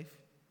is goal in life?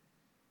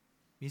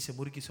 மீசை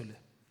முறுக்கி சொல்லு.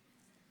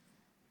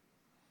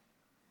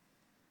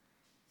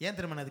 ஏன்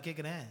தெரியுமா நான் அது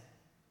கேட்குறேன்?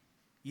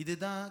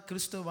 இதுதான்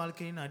கிறிஸ்தவ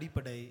வாழ்க்கையின்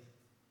அடிப்படை.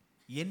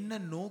 என்ன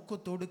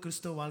நோக்கத்தோடு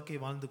கிறிஸ்தவ வாழ்க்கை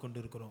வாழ்ந்து கொண்டு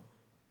இருக்கிறோம்?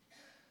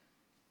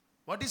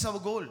 வாட் இஸ்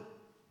அவர் கோல்?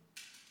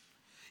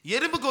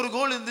 எறும்புக்கு ஒரு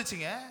கோல்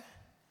இருந்துச்சுங்க.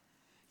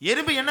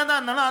 எறும்பு என்னதான்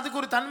இருந்தாலும் அதுக்கு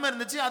ஒரு தன்மை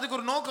இருந்துச்சு, அதுக்கு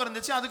ஒரு நோக்கம்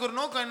இருந்துச்சு. அதுக்கு ஒரு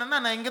நோக்கம் என்னன்னா,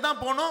 நான் இங்கே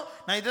தான் போகணும்,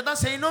 நான் இதை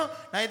தான் செய்யணும்,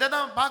 நான் இதை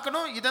தான்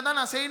பார்க்கணும், இதை தான்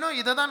நான் செய்யணும்,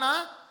 இதை தான்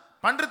நான்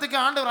பண்ணுறதுக்கு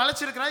ஆண்டவர்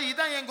அழைச்சிருக்கிறார்,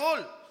 இதுதான் என்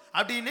கோல்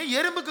அப்படின்னு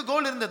எறும்புக்கு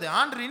கோல் இருந்தது.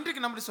 ஆண்டவர்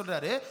இன்றைக்கு நம்ம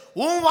சொல்றாரு,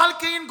 உன்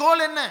வாழ்க்கையின்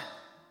கோல் என்ன?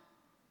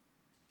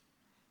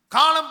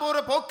 காலம் போற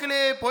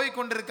போக்கிலே போய்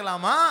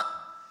கொண்டிருக்கலாமா,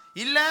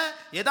 இல்ல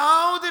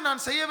ஏதாவது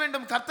நான் செய்ய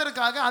வேண்டும்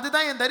கர்த்தருக்காக,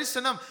 அதுதான் என்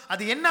தரிசனம்,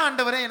 அது என்ன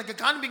ஆண்டவரே எனக்கு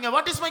காண்பிங்க,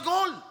 what is my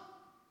goal?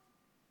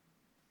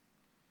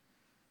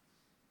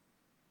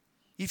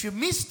 If you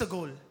miss the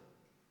goal,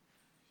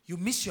 you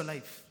miss your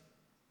life.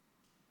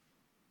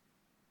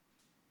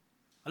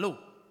 Hello,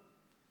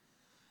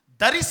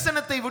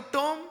 தரிசனத்தை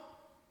விட்டோம்,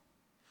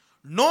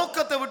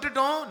 நோக்கத்தை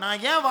விட்டுட்டோம்.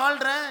 நான் ஏன்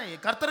வாழ்றேன்,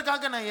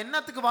 கர்த்தருக்காக நான்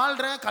என்னத்துக்கு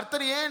வாழ்றேன்,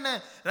 கர்த்தர் ஏன்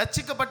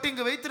ரட்சிக்கப்பட்டு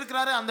இங்க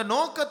வைத்திருக்கிறாரு, அந்த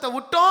நோக்கத்தை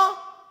விட்டோம்,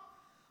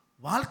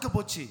 வாழ்க்கை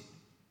போச்சு.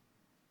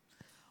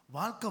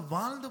 வாழ்க்கை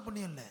வாழ்ந்த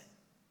புண்ணியம் இல்லை.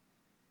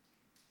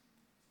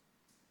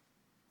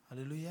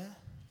 ஹல்லேலூயா.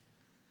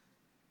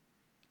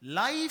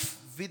 Life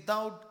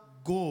without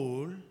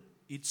goal,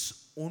 it's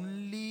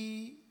only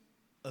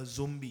a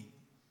zombie.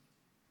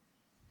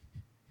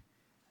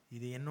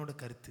 இது என்னோட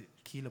கருத்து,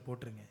 கீழே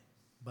போட்டுருங்க.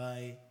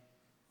 By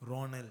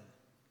ரோனல்.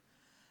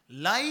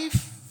 Life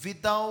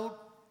without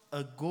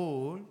a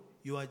goal,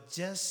 you are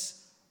just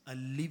a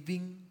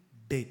living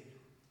dead.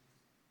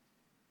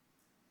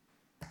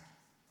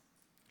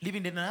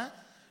 Living dead,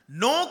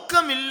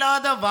 நோக்கம்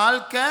இல்லாத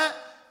வாழ்க்கை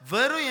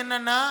வெறும்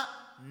என்னன்னா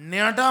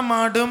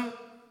நடமாடும்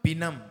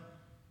பிணம்.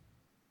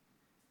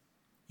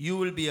 You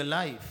will be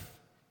alive,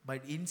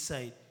 but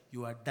inside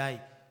you are die,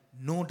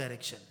 no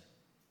direction.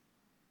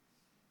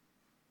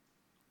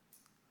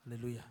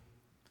 Hallelujah.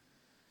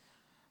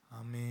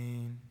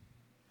 Amen.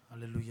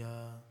 Hallelujah.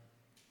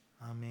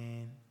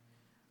 Amen.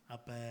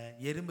 அப்ப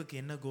எறும்புக்கு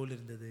என்ன கோல்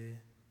இருந்தது?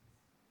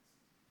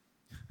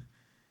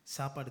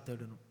 சாப்பாடு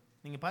தேடணும்.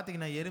 நீங்க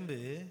பாத்தீங்கன்னா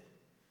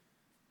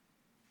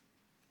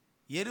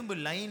எறும்பு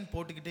லைன்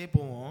போட்டுக்கிட்டே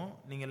போவோம்.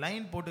 நீங்க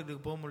லைன்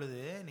போட்டுக்கிட்டு போகும்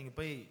பொழுது நீங்க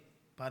போய்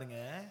பாருங்க,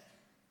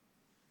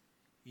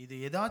 இது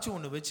ஏதாச்சும்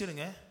ஒன்று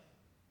வச்சிருங்க,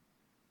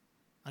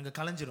 அங்கே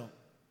கலைஞ்சிரும்.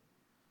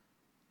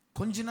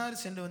 கொஞ்ச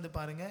நேரம் சென்று வந்து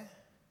பாருங்க,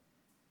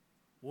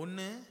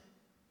 ஒன்று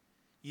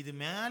இது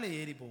மேலே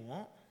ஏறி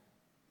போவோம்,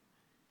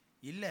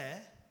 இல்லை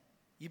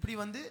இப்படி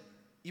வந்து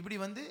இப்படி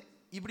வந்து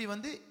இப்படி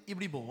வந்து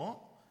இப்படி போவோம்,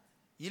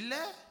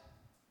 இல்லை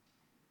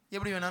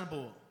எப்படி வேணாலும்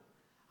போவோம்.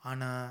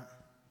 ஆனால்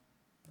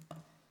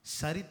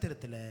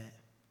சரித்திரத்தில்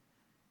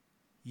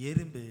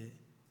எறும்பு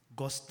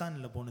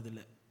கொஸ்தானில்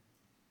போனதில்லை.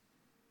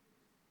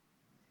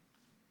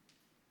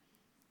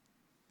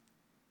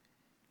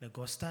 இல்லை,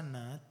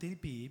 கொஸ்தான்னா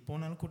திருப்பி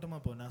போனாலும்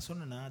கூட்டமாக போ. நான்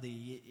சொன்னேன்னா அது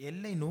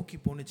எல்லை நோக்கி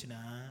போணுச்சுன்னா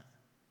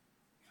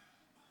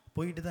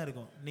போயிட்டு தான்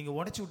இருக்கும். நீங்கள்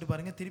உடச்சி விட்டு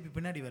பாருங்கள், திருப்பி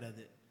பின்னாடி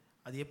வராது.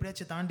 அது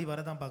எப்படியாச்சும் தாண்டி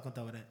வரதான் பார்க்கும்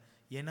தவிர,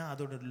 ஏன்னா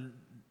அதோட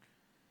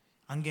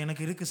அங்கே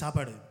எனக்கு இருக்குது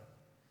சாப்பாடு,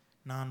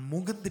 நான்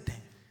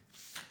முகந்துட்டேன்,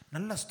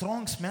 நல்லா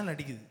ஸ்ட்ராங் ஸ்மெல்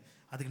அடிக்குது,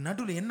 அதுக்கு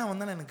நடுவில் என்ன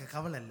வந்தாலும் எனக்கு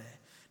கவலை இல்லை,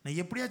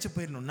 நான் எப்படியாச்சும்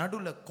போயிடணும்.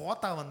 நடுவில்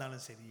கோத்தா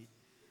வந்தாலும் சரி,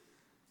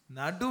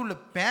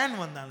 நடுவில்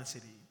பேன் வந்தாலும்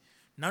சரி,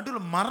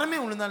 நடுவில் மரமே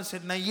விழுந்தாலும்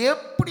சரி, நான்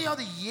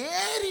எப்படியாவது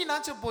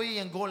ஏறினாச்சும் போய்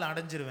என் கோல்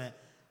அடைஞ்சிருவேன்.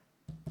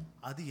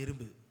 அது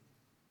எறும்பு.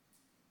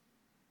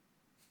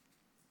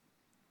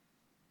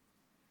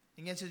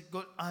 எங்கேயாச்சும்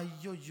கோல்,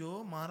 ஐயோயோ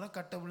மரம்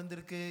கட்டை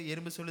விழுந்திருக்கு,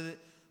 எறும்பு சொல்லுது,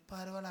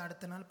 பரவாயில்ல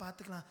அடுத்த நாள்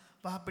பார்த்துக்கலாம்,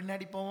 வா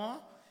பின்னாடி போவோம்,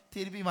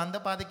 திருப்பி வந்த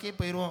பாதைக்கே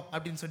போயிடுவோம்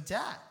அப்படின்னு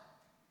சொன்னச்சா.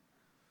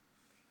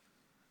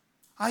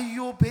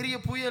 ஐயோ பெரிய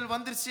புயல்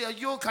வந்துருச்சு,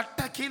 ஐயோ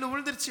கட்டா கீழே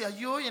விழுந்துருச்சு,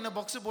 ஐயோ என்ன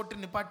பாக்ஸ் போட்டு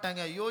நிப்பாட்டாங்க,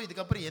 ஐயோ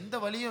இதுக்கப்புறம் எந்த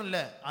வழியும்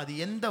இல்லை. அது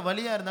எந்த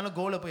வழியாக இருந்தாலும்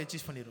கோலை போய்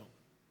அச்சீவ் பண்ணிடும்.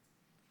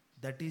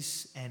 That is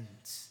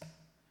ends.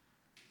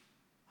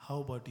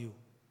 How about you?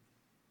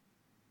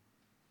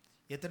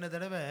 எத்தனை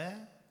தடவை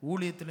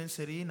ஊழியத்துலையும்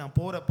சரி, நான்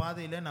போகிற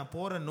பாதையில், நான்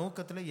போகிற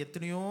நோக்கத்தில்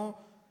எத்தனையோ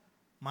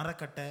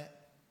மரக்கட்டை,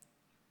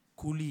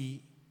 குழி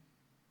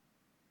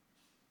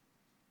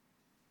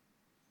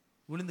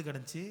விழுந்து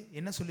கிடந்துச்சு.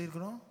 என்ன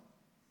சொல்லியிருக்கிறோம்?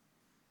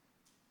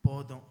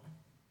 போதும்,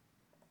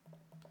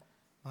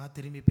 வா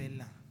திரும்பி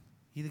போயிடலாம்.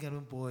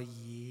 இதுக்கப்புறம்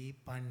போய்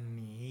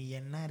பண்ணி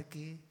என்ன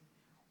இருக்கு?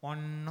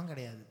 ஒன்றும்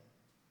கிடையாது.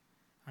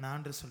 ஆனால்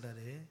ஆண்டவர்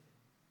சொல்கிறாரு,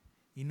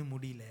 இன்னும்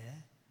முடியல,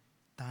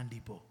 தாண்டி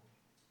போ.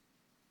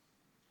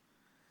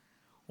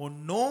 உன்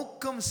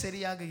நோக்கம்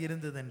சரியாக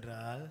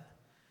இருந்ததென்றால்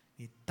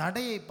நீ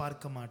தடையை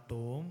பார்க்க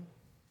மாட்டோம்,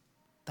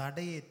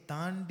 தடையை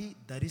தாண்டி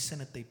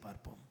தரிசனத்தை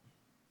பார்ப்போம்.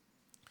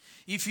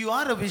 If you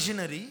are a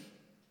visionary,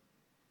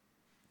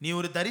 நீ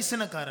ஒரு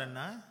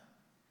தரிசனக்காரன்னா,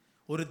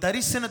 ஒரு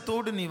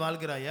தரிசனத்தோடு நீ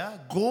வாழ்கிறாயா,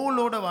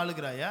 கோலோட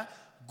வாழ்கிறாயா?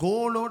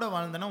 கோலோட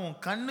வாழ்ந்தனா,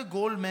 உன் கண்ணு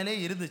கோல் மேலே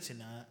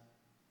இருந்துச்சுன்னா,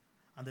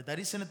 அந்த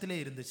தரிசனத்திலே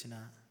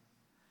இருந்துச்சுன்னா,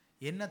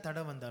 என்ன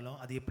தடை வந்தாலும்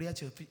அது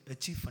எப்படியாச்சும்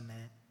அச்சீவ் பண்ண.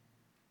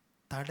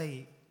 தடை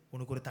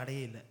உனக்கு ஒரு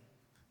தடையே இல்லை.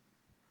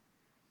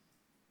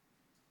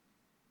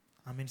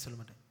 ஆமீன் சொல்ல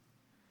மாட்டேன்.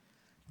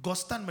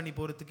 கொஸ்தான் பண்ணி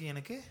போகிறதுக்கு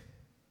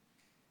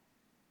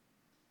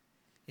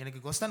எனக்கு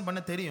கொஸ்தான் பண்ண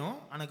தெரியும்,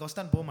 ஆனால்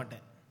கொஸ்தான் போக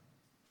மாட்டேன்.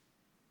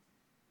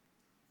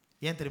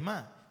 ஏன் தெரியுமா?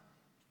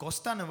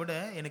 கொஸ்தானை விட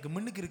எனக்கு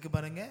முன்னுக்கு இருக்கு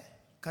பாருங்க,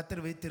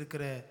 கர்த்தர்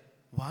வைத்திருக்கிற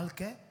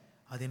வாழ்க்கை,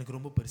 அது எனக்கு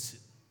ரொம்ப பெருசு.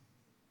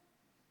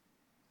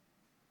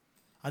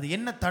 அது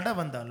என்ன தடை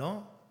வந்தாலும்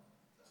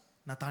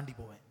நான் தாண்டி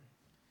போவேன்.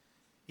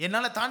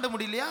 என்னால் தாண்ட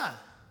முடியலையா,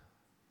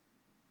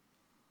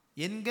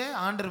 எங்க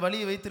ஆண்டவர்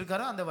வழியை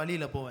வைத்திருக்காரோ அந்த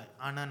வழியில போவேன்.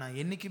 ஆனா நான்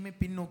என்னைக்குமே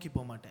பின்னோக்கி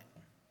போக மாட்டேன்.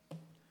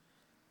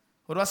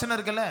 ஒரு வசனம்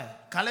இருக்குல்ல,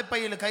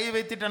 கலைப்பையில கை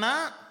வைத்துட்டேனா,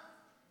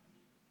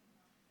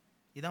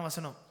 இதான்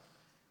வசனம்.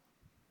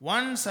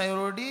 Once I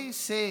already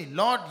say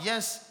Lord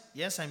yes,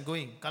 yes I'm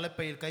going,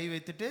 கலைப்பையில் கை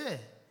வைத்துட்டு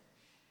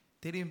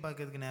திரும்பி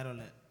பார்க்கிறதுக்கு நேரம்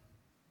இல்லை.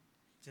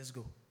 Just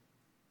go.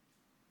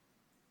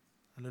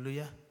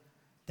 Hallelujah.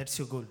 That's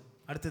your goal.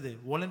 அடுத்தது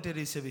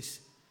voluntary service.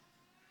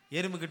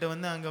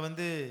 எறும்புக்கிட்ட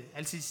அங்கே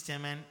எல்சிசி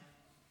சேர்மேன்,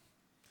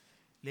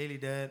 லே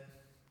லீடர்,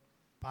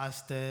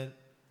 பாஸ்டர்,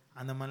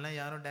 அந்த மாதிரிலாம்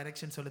யாரும்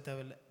டைரெக்ஷன் சொல்ல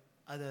தேவையில்லை.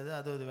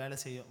 அது வேலை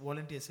செய்யும்.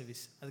 Volunteer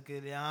service. அதுக்கு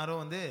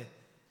யாரும்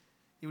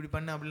இப்படி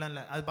பண்ண அப்படிலாம்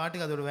இல்லை. அது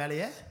பாட்டுக்கு அதோட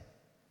வேலையை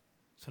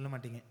சொல்ல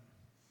மாட்டீங்க,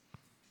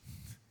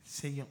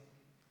 செய்யும்.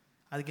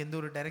 அதுக்கு எந்த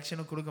ஒரு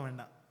டைரெக்ஷனும் கொடுக்க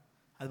வேண்டாம்,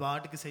 அது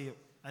பாட்டுக்கு செய்யும்.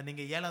 அது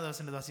நீங்கள் 7வது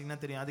வசனத்தை வாசிங்கன்னா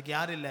தெரியும். அதுக்கு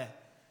யாரும் இல்லை,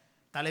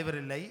 தலைவர்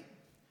இல்லை,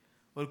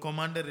 ஒரு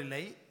கொமாண்டர்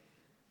இல்லை,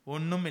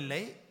 ஒன்றும்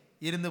இல்லை.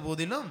 இருந்த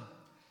போதிலும்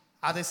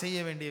அதை செய்ய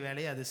வேண்டிய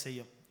வேலையை அது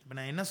செய்யும். இப்போ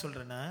நான் என்ன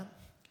சொல்கிறேன்னா,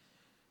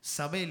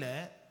 சபையில்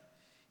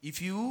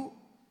if you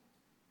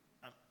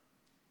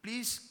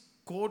please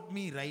quote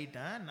me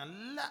right,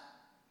 நல்லா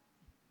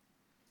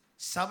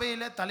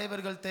சபையில்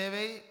தலைவர்கள்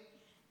தேவை,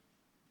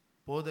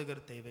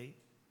 போதகர் தேவை,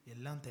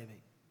 எல்லாம் தேவை.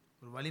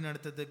 ஒரு வழி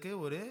நடத்துறதுக்கு,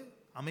 ஒரு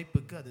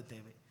அமைப்புக்கு அது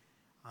தேவை.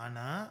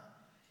 ஆனால்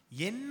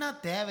என்ன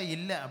தேவை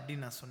இல்லை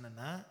அப்படின்னு நான்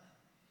சொன்னேன்னா,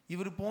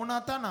 இவர்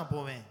போனால் தான் நான்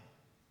போவேன்,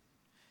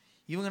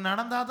 இவங்க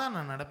நடந்தால் தான்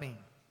நான் நடப்பேன்,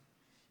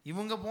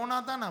 இவங்க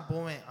போனால் தான் நான்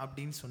போவேன்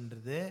அப்படின்னு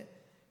சொல்கிறது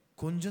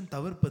கொஞ்சம்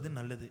தவிர்ப்பது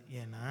நல்லது.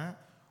 ஏன்னா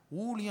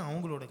ஊழியம்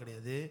அவங்களோட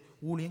கிடையாது,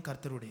 ஊழியம்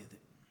கர்த்தருடையது.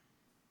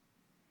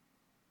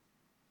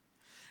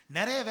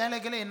 நிறைய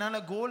வேலைகளை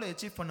என்னால் கோலை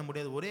அச்சீவ் பண்ண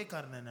முடியாது. ஒரே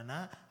காரணம் என்னன்னா,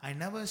 I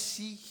never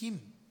see him,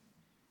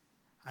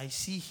 I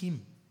see him.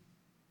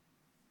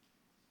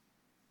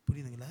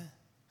 புரியுதுங்களா?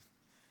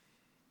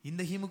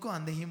 இந்த ஹீமுக்கும்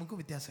அந்த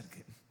ஹீமுக்கும் வித்தியாசம்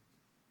இருக்கு.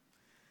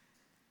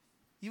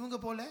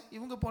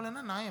 இவங்க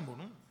போலன்னா நான் ஏன்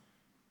போகணும்,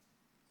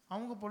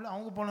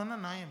 அவங்க போலன்னா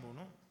நான் ஏன்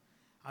போகணும்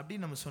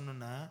அப்படின்னு நம்ம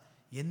சொன்னோம்னா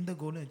எந்த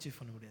கோலும் அச்சீவ்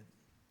பண்ண முடியாது.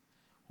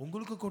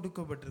 உங்களுக்கு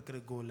கொடுக்கப்பட்டிருக்கிற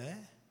கோலை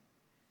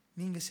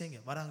நீங்கள்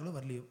செய்யுங்க, வராங்களோ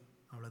வரலையோ,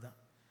 அவ்வளோதான்.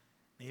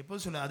 நான்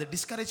எப்போது சொல்ல, அது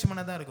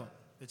டிஸ்கரேஜ்மெண்ட்டாக தான் இருக்கும்.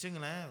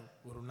 வச்சுங்களேன்,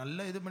 ஒரு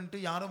நல்ல இது பண்ணிட்டு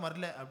யாரும்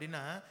வரல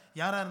அப்படின்னா,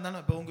 யாராக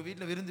இருந்தாலும், இப்போ உங்கள்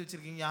வீட்டில் விருந்து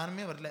வச்சுருக்கீங்க,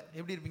 யாருமே வரல,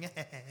 எப்படி இருப்பீங்க?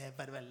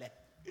 பரவாயில்ல,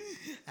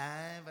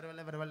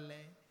 பரவாயில்ல,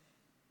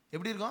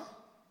 எப்படி இருக்கும்?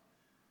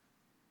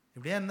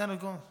 எப்படியா இருந்தாலும்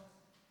இருக்கும்,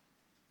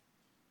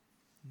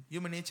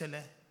 ஹியூமன்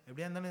நேச்சரில்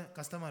எப்படியா இருந்தாலும்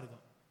கஷ்டமாக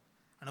இருக்கும்.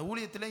 ஆனால்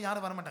ஊழியத்தில்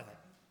யாரும் வரமாட்டாங்க,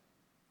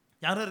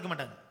 யாரும் இருக்க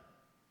மாட்டாங்க.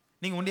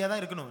 நீங்கள் ஒண்டியாக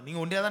தான் இருக்கணும்,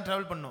 நீங்கள் ஒண்டியாக தான்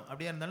ட்ராவல் பண்ணணும்.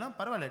 அப்படியா இருந்தாலும்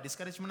பரவாயில்ல,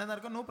 டிஸ்கரேஜ்மெண்ட்டாக தான்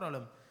இருக்கும், நோ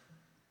ப்ராப்ளம்.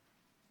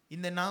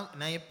 இந்த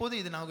நான் எப்போதும்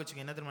இது ஞாபகம்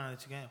வச்சுக்கேன். என்ன தெரியுமா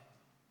வச்சுக்கேன்?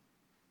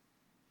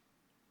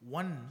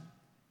 1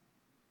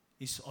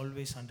 is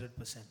always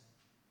 100%.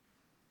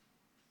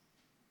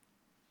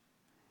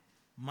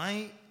 மை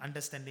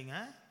அண்டர்ஸ்டாண்டிங்க,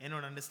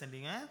 என்னோட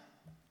அண்டர்ஸ்டாண்டிங்க,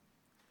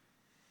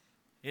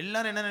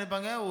 எல்லாரும் என்ன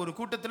நினைப்பாங்க, ஒரு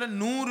கூட்டத்தில்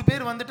 100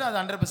 பேர் வந்துட்டு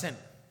அது 100%.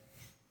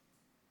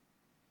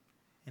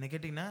 என்ன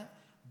கேட்டிங்கன்னா,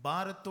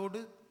 பாரத்தோடு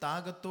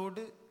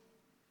தாகத்தோடு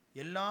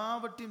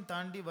எல்லாவற்றையும்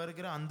தாண்டி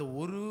வருகிற அந்த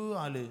ஒரு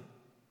ஆளு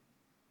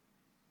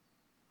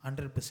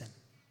 100%.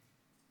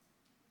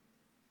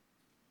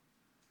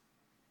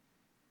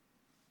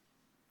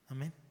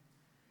 Amen.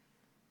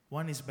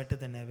 One is better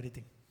than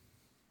everything.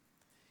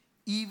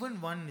 Even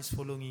one is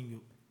following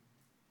you.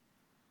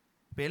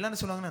 இப்போ எல்லாரும்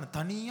சொல்லுவாங்க, நான்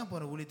தனியாக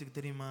போகிற ஊழியத்துக்கு,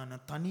 தெரியுமா,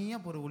 நான் தனியாக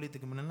போகிற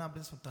ஊழியத்துக்கு, முன்னெல்லாம்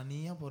அப்படி சொல்ல,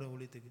 தனியாக போகிற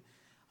ஊழியத்துக்கு.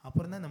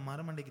 அப்புறம் தான் இந்த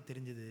மரமண்டைக்கு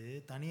தெரிஞ்சது,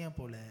 தனியாக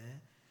போல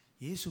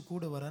இயேசு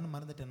கூட வரான்னு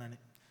மறந்துட்டேன் நான்.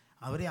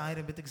 அவரே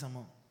 1000 பேத்துக்கு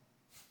சமம்,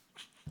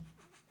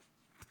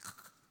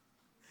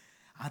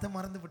 அதை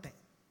மறந்து விட்டேன்.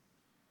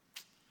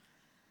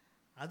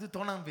 அது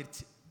தோணாமல்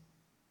போயிடுச்சு.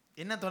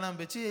 என்ன தோணாமல்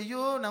போயிடுச்சு?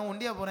 ஐயோ நான்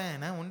ஒண்டியாக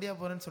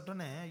போகிறேன்னு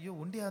சொல்லிட்டோன்னே, ஐயோ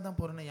ஒண்டியாக தான்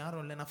போகிறேன்னு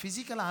யாரும் இல்லை, நான்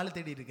ஃபிசிக்கலாக ஆள்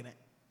தேடி இருக்கிறேன்.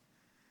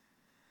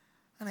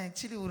 ஆனால்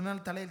ஆக்சுவலி ஒரு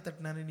நாள் தலையில்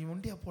தட்டினாரு, நீ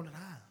ஒண்டியாக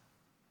போகலடா,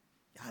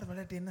 யார்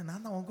விளையாட்டு என்ன,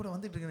 நான் தான் உன் கூட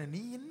வந்துட்டு இருக்கிறேன்,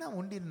 நீ என்ன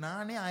ஒண்டி,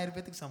 நானே 1000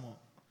 பேத்துக்கு சமம்.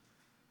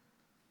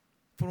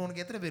 இப்போ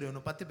உனக்கு எத்தனை பேர்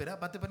வேணும்? 10 பேரா?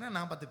 10 பேர்னா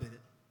நான் 10 பேர்.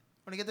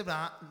 உனக்கு எத்தனை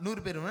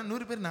 100 பேர் வேணும்,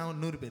 100 பேர்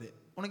நான் 100 பேர்,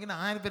 உனக்கு என்ன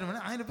 1000 பேர்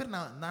வேணும், 1000 பேர்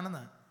நான் தானே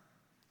தான்.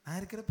 நான்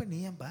இருக்கிறப்ப நீ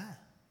ஏன்பா?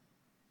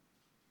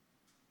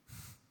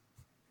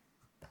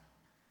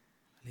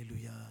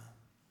 அல்லேலூயா.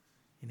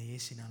 என்னை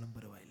ஏசினாலும்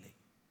பரவாயில்லை.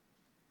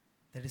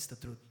 That is the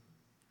truth.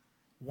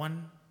 1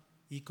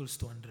 equals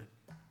to 100.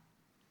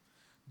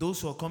 Those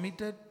who are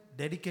committed,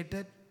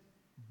 dedicated,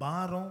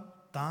 பாரம்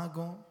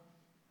தாகம்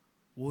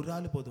ஒரு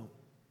ஆள் போதும்,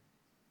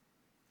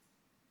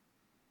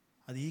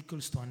 அது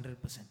equals to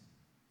 100%.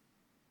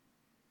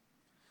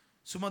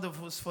 சும்மா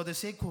for the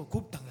sake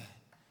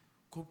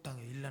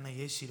கூப்பிட்டாங்க இல்லைன்னா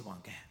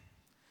ஏசிடுவாங்க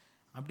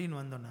அப்படின்னு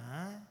வந்தோன்னா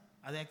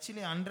அது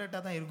ஆக்சுவலி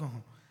 100 தான் இருக்கும்.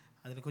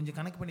 அதில் கொஞ்சம்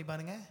கணக்கு பண்ணி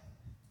பாருங்க,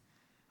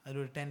 அது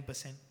ஒரு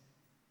 10%.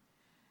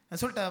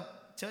 நான் சொல்லிட்டேன்,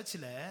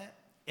 சர்ச்சில்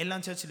எல்லா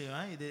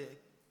சர்ச்லேயும் இது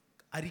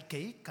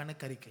அறிக்கை,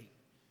 கணக்கறிக்கை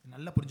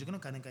நல்லா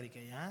புரிஞ்சுக்கணும்.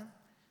 கணக்கறிக்கை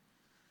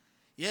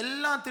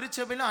எல்லா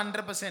திருச்சபையிலும்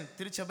 100%,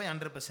 திருச்சபை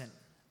 100%.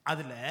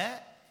 அதில்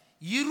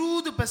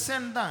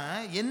 20% தான்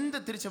எந்த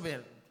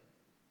திருச்சபையில்,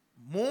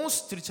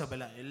 மோஸ்ட்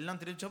திருச்சபையில், எல்லாம்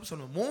திருச்சபை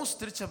சொல்லுவோம், மோஸ்ட்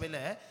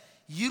திருச்சபையில்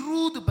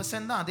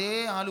 20% தான் அதே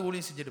ஆளு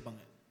ஊழியம்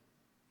செஞ்சுருப்பாங்க.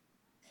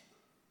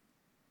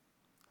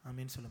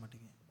 ஆமீன் சொல்ல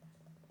மாட்டீங்க.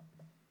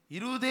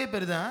 20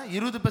 பேர் தான்,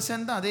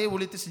 20% தான் அதே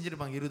ஊழியத்தை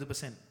செஞ்சுருப்பாங்க.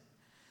 20%.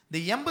 இந்த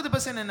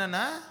 80%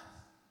 என்னன்னா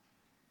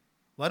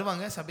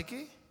வருவாங்க சபைக்கு,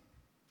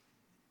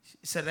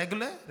 சார்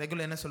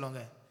ரெகுலர் என்ன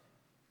சொல்லுவாங்க,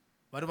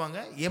 வருவாங்க.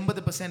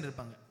 80%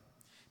 இருப்பாங்க.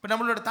 இப்போ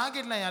நம்மளோட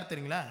டார்கெட்லாம் யார்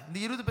தெரியுங்களா? இந்த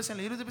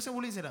 20%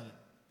 ஊழியம் செய்கிறாங்க.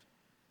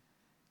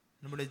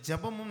 நம்மளுடைய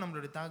ஜபமும்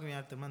நம்மளுடைய தாகம்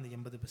யார் தெரியுமா? அந்த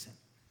 80%.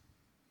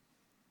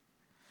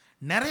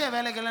 நிறைய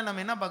வேலைகளை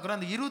நம்ம என்ன பார்க்குறோம்,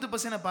 அந்த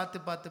 20%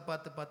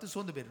 பார்த்து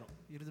சோர்ந்து போயிடுறோம்.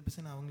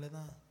 20% அவங்களே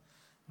தான்.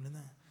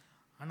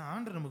 ஆனால்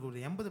ஆண்டவர் நமக்கு ஒரு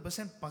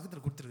 80%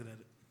 பக்கத்தில்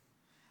கொடுத்துருக்கிறாரு.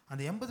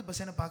 அந்த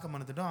 80% பார்க்க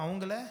மறந்துட்டோம்.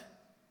 அவங்கள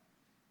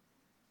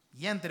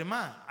ஏன்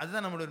தெரியுமா?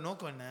 அதுதான் நம்மளோட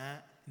நோக்கம். என்ன,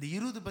 இந்த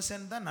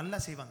 20% தான் நல்லா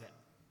செய்வாங்க.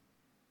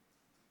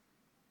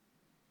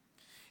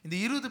 இந்த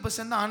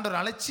 20% தான் ஆண்டவர்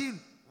அழைச்சி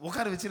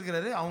உட்கார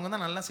வச்சிருக்கிறாரு, அவங்க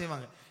தான் நல்லா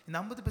செய்வாங்க. இந்த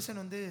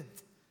 50%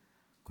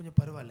 கொஞ்சம்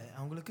பரவாயில்ல,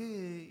 அவங்களுக்கு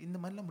இந்த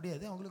மாதிரிலாம்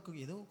முடியாது, அவங்களுக்கு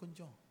ஏதோ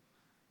கொஞ்சம்.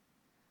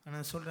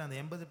 ஆனால் சொல்கிறேன், அந்த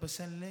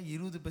 80%ல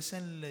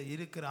 20%ல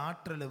இருக்கிற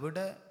ஆற்றலை விட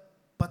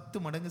 10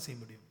 மடங்கு செய்ய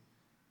முடியும்.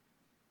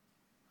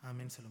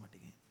 ஆமேன்னு சொல்ல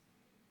மாட்டீங்க.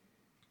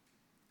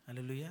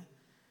 அல்லேலூயா.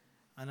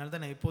 அதனால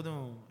தான் நான்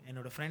எப்போதும்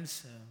என்னோடய ஃப்ரெண்ட்ஸ்,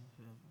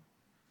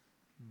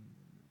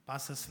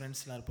 பாஸ்டர்ஸ்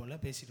ஃப்ரெண்ட்ஸ்லாம் இருப்போம்ல,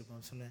 பேசிகிட்டு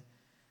இருப்போம். சொல்லுவேன்,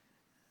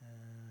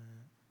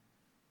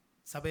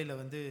 சபையில்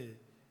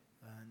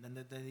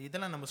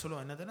இதெல்லாம் நம்ம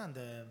சொல்லுவோம், என்னதுன்னா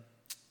அந்த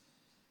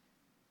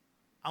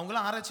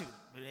அவங்களாம் ஆராய்ச்சி,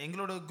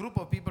 எங்களோட குரூப்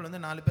ஆஃப் பீப்புள்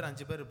 4 பேர்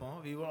 5 பேர் இருப்போம்.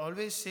 வி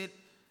ஆல்வேஸ் சேட்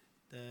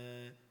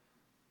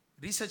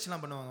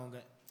ரீசர்ச்லாம் பண்ணுவாங்க. அவங்க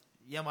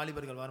ஏன்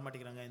வாலிபர்கள் வர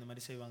மாட்டேங்கிறாங்க, இந்த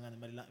மாதிரி செய்வாங்க, அந்த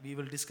மாதிரிலாம் வி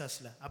வில்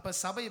டிஸ்கஸில். அப்போ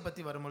சபையை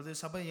பற்றி வரும்பொழுது,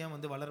 சபை ஏன்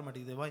வளர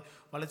மாட்டேங்குது,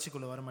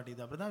 வளர்ச்சிக்குள்ளே வர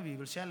மாட்டேங்குது, அப்படி தான் வி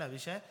வில் ஷேர்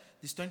விஷயம்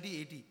திஸ்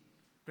 2080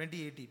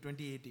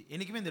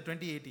 என்றைக்குமே இந்த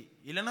 2080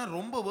 இல்லைன்னா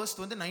ரொம்ப வேர்ஸ்ட்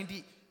 90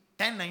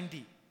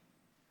 10-90.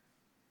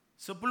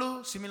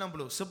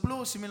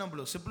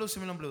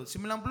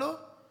 சிமிலம்புலோ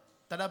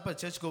தடாப்ப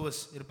சர்ச்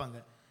கோவர்ஸ் இருப்பாங்க.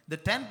 இந்த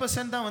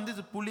 10% தான்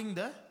இது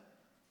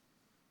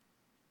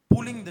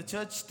pulling the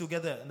church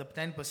together, இந்த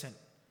 10%.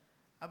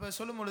 அப்போ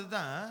சொல்லும் பொழுது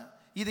தான்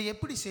இதை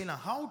எப்படி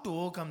செய்யலாம், how to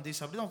overcome this,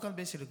 அப்படி தான் உட்காந்து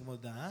பேசிட்டு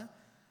இருக்கும்போது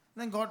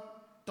தான் God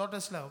taught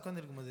usல உட்காந்து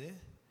இருக்கும்போது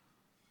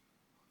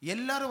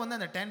எல்லாரும்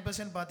அந்த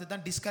 10% பார்த்து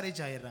தான்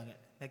டிஸ்கரேஜ் ஆயிடுறாங்க.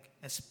 லைக்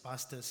as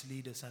pastors,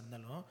 leaders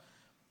இருந்தாலும்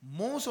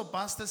most of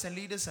pastors and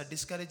leaders are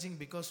discouraging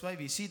because why?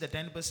 We see the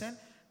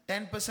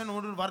 10%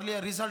 ஒரு வரலையா,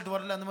 ரிசல்ட்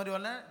வரல, அந்த மாதிரி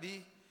வரல, we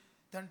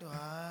turn to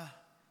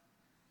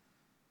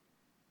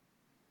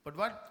but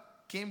what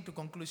came to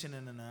conclusion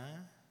என்னன்னா,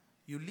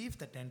 you leave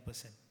the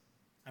 10%.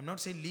 I'm not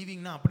saying leaving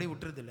na அப்படியே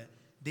விட்டுறது இல்லை.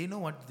 They know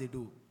what they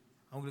do,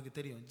 அவங்களுக்கு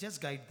தெரியும். Just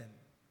guide them,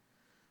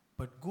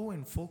 but go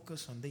and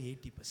focus on the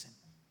 80%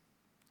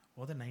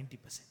 or the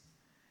 90%.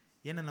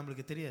 ஏன்னா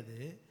நம்மளுக்கு தெரியாது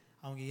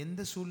அவங்க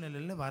எந்த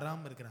சூழ்நிலையில்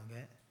வராமல் இருக்கிறாங்க,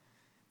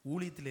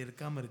 ஊழியத்தில்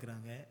இருக்காமல்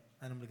இருக்கிறாங்க,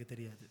 அது நம்மளுக்கு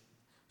தெரியாது.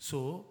 ஸோ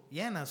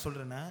ஏன் நான்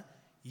சொல்கிறேன்னா,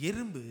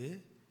 எறும்பு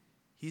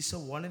இஸ் அ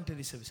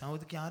வாலண்டரி சர்வீஸ்.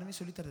 அவருக்கு யாருமே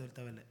சொல்லித்தரது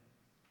தேவையில்லை.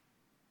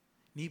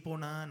 நீ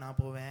போனா நான்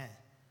போவேன்,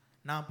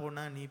 நான்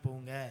போனா நீ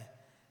போங்க,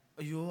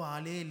 ஐயோ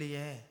ஆளே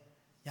இல்லையே,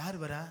 யார்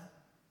வரா,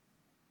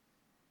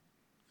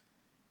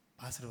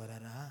 பாஸ்டர்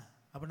வராரா,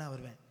 அப்போ நான்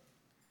வருவேன்.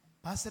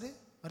 பாஸ்டர்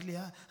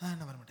வரலையா,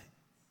 நான் வரமாட்டேன்.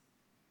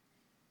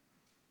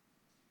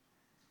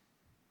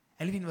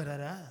 எல்வின்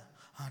வராரா,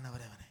 நான்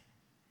வரேன்.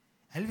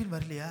 எல்வின்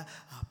வரலையா,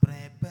 அப்புறம்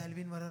எப்போ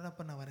எல்வின் வராரா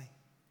அப்போ நான் வரேன்.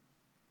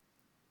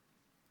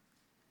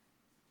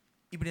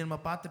 இப்படி நம்ம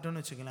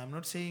பார்த்துட்டோன்னு வச்சுக்கலாம். I'm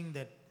not saying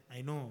that I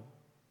know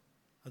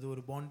அது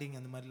ஒரு பாண்டிங்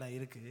அந்த மாதிரிலாம்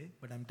இருக்குது,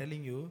 பட் ஐம்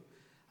டெல்லிங் யூ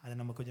அதை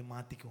நம்ம கொஞ்சம்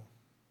மாற்றிக்குவோம்.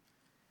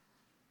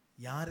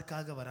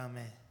 யாருக்காக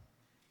வராமல்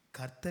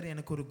கர்த்தர்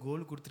எனக்கு ஒரு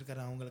கோல்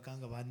கொடுத்துருக்காரு,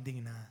 அவங்களுக்காக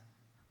வந்தீங்கன்னா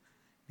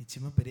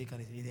நிச்சயமாக பெரிய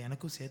காரியம். இது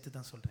எனக்கும் சேர்த்து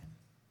தான் சொல்கிறேன்.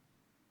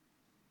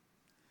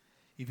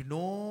 If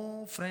no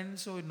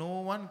friends or no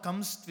one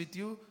comes with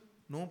you,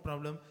 no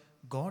problem,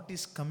 God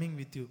is coming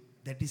with you.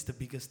 That is the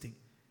biggest thing.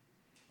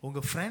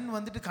 உங்கள் ஃப்ரெண்ட்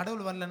வந்துட்டு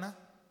கடவுள் வரலன்னா,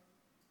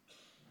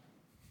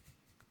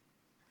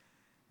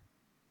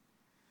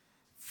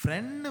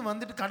 ஃப்ரெண்டு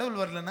வந்துட்டு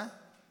கடவுள் வரலன்னா,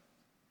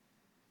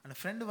 அந்த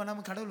ஃப்ரெண்டு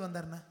வராமல் கடவுள்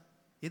வந்தாருன்னா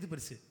எது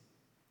பெருசு?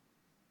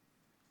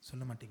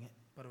 சொல்ல மாட்டீங்க,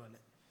 பரவாயில்ல.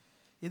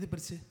 எது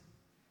பெருசு?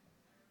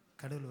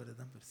 கடவுள் வர்றது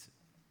தான் பெருசு.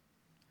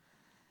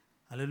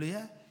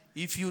 அல்லேலூயா.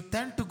 If you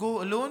tend to go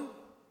alone,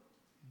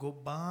 go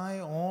by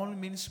all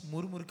means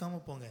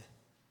முறுமுறுக்காம போங்க,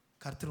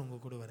 கர்த்தர் உங்க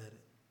கூட வராரு.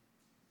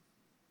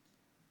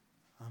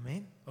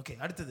 ஆமென். ஓகே,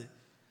 அடுத்தது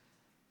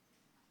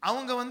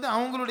அவங்க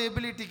அவங்களுடைய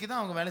எபிலிட்டிக்கு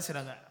தான் அவங்க வேலை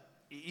செய்கிறாங்க.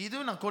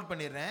 இதுவும் நான் கோட்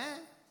பண்ணிடுறேன்.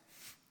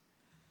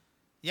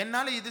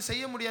 என்னால் இது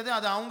செய்ய முடியாது,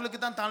 அது அவங்களுக்கு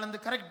தான் தாளந்து.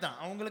 கரெக்ட் தான்,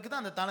 அவங்களுக்கு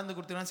தான் அந்த தாளந்து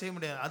கொடுத்துக்கலாம், செய்ய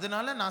முடியாது.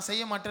 அதனால நான்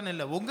செய்ய மாட்டேன்னு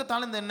இல்லை. உங்கள்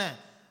தாளந்து என்ன,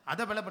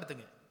 அதை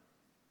பலப்படுத்துங்க.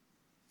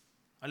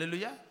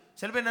 அல்லேலூயா.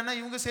 சில பேர் என்னன்னா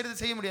இவங்க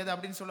செய்யறது செய்ய முடியாது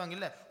அப்படின்னு சொல்லுவாங்க.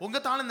 இல்லை,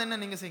 உங்கள் தாளந்து என்ன,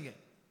 நீங்கள் செய்யுங்க.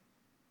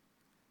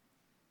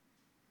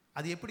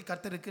 அது எப்படி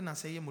கர்த்தருக்கு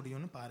நான் செய்ய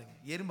முடியும்னு பாருங்க.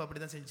 எறும்பு அப்படி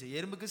தான் செஞ்சு.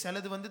 எறும்புக்கு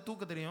சிலது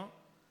தூக்க தெரியும்,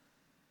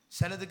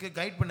 சிலதுக்கு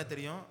கைட் பண்ண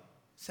தெரியும்,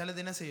 சிலது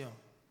என்ன செய்யும்,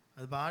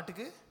 அது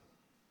பாட்டுக்கு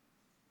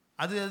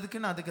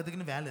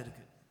அதுக்குன்னு வேலை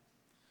இருக்குது.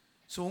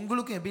 ஸோ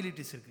உங்களுக்கும்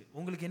எபிலிட்டிஸ் இருக்குது.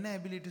 உங்களுக்கு என்ன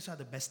எபிலிட்டிஸோ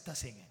அதை பெஸ்ட்டாக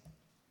செய்யுங்க.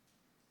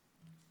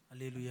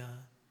 அல்லேலூயா.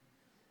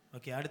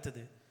 ஓகே,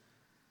 அடுத்தது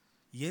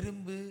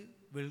எறும்பு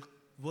வில்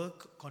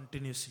ஒர்க்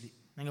கண்டினியூஸ்லி.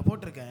 நாங்கள்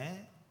போட்டிருக்கேன்,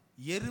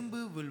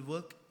 எறும்பு will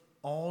work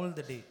all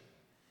the day.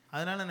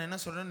 அதனால் நான் என்ன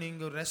சொல்கிறேன்,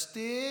 நீங்கள்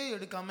ரெஸ்ட்டே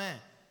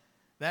எடுக்காமல்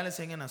வேலை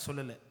செய்யுங்க நான்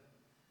சொல்லலை.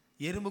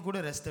 எறும்பு கூட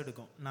ரெஸ்ட்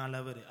எடுக்கும் 4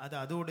 hour. அது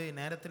அதோடைய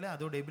நேரத்தில்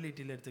அதோட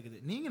எபிலிட்டியில் எடுத்துக்குது.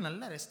 நீங்கள்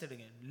நல்லா ரெஸ்ட்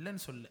எடுங்க,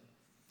 இல்லைன்னு சொல்ல.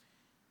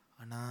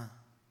 ஆனால்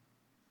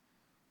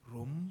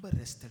ரொம்ப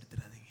ரெஸ்ட்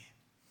எடுத்துடாதீங்க.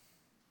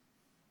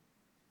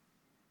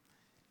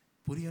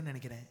 புரியும்னு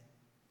நினைக்கிறேன்.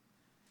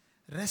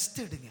 ரெஸ்ட்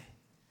எடுங்க.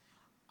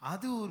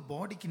 அது ஒரு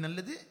பாடிக்கு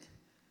நல்லது,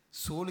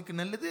 சோலுக்கு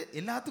நல்லது,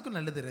 எல்லாத்துக்கும்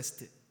நல்லது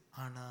ரெஸ்ட்.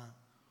 ஆனால்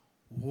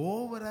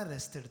ஓவராக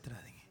ரெஸ்ட்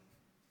எடுத்துடாதீங்க.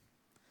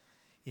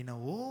 ஏன்னா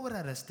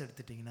ஓவராக ரெஸ்ட்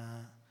எடுத்துட்டிங்கன்னா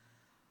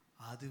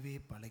அதுவே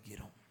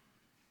பழகிரும்.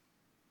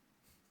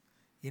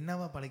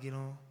 என்னவா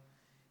பழகிரும்?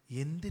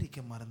 எந்திரிக்க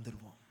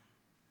மறந்துடுவோம்,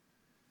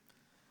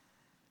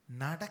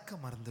 நடக்க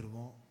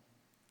மறந்துடுவோம்,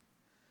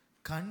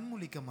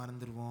 கண்முழிக்க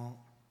மறந்துடுவோம்,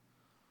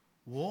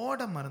 ஓட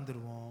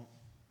மறந்துடுவோம்.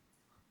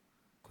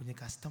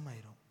 கொஞ்சம்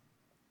கஷ்டமாயிரும்.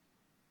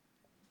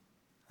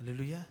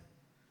 அல்லேலூயா.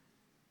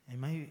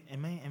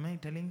 am I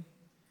telling?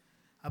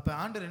 அப்போ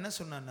ஆண்டவர் என்ன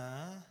சொன்னான்னா,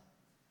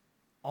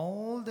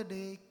 all the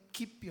day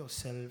keep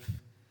yourself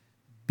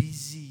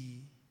busy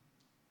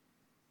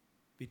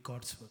with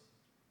God's work.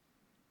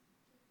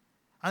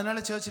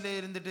 அதனால சர்ச்சில்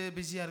இருந்துட்டு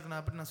பிஸியாக இருக்கணும்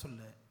அப்படின்னு நான்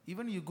சொல்ல.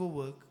 even you go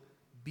work,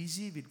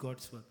 busy with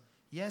God's work.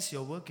 Yes,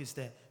 your work is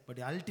there, but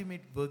the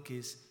ultimate work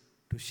is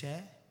to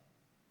share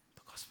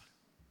the gospel.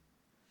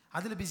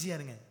 அதில் பிஸியாக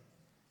இருங்க.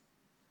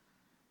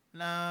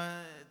 நான்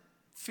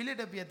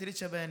பிலடெல்பியா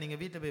திருச்சபை நீங்கள்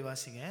வீட்டை போய்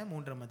வாசிங்க,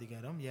 3ஆம்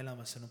அதிகாரம்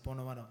 7ஆம் வசனம்.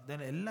 போன வாரம்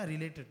தென் எல்லாம்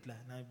ரிலேட்டடில்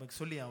நான் இப்போ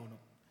சொல்லி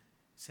ஆகணும்.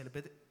 சில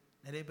பேர்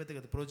நிறைய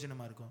பேர்த்துக்கு அது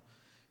பிரயோஜனமாக இருக்கும்.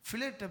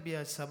 பிலடெல்பியா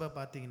சபை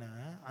பார்த்தீங்கன்னா,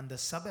 அந்த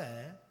சபை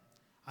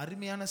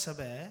அருமையான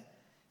சபை.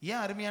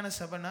 ஏன் அருமையான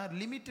சபைனா,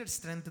 லிமிட்டட்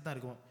ஸ்ட்ரென்த் தான்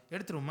இருக்கும்.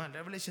 எடுத்துருவோமா,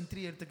 ரெவலேஷன்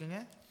 3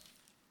 எடுத்துக்கோங்க.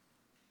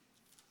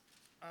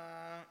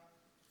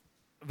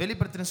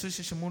 வெளிப்படுத்தின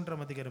சுவிசேஷம்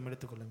 3ஆம் அதிகாரம்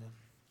எடுத்துக்கொள்ளுங்க.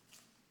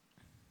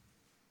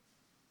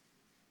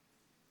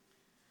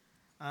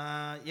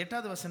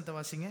 8வது வசனத்தை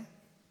வாசிங்க.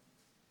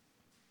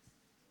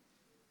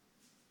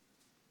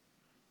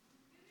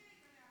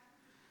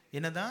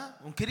 என்னதான்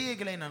உன்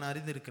கிரியைகளை நான்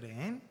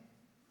அறிந்திருக்கிறேன்.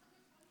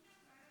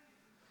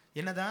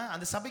 என்னதான்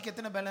அந்த சபைக்கு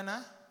எத்தனை பலனா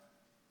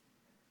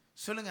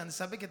சொல்லுங்க? அந்த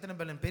சபைக்கு எத்தனை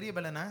பலன்? பெரிய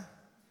பலனா,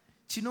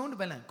 சின்னோண்டு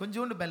பலன்,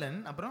 கொஞ்சோண்டு பலன்.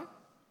 அப்புறம்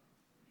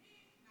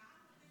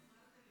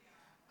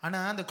ஆனா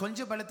அந்த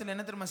கொஞ்சம் பலத்தில்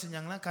என்ன தெரியுமா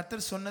செஞ்சாங்கன்னா,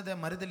 கர்த்தர் சொன்னதை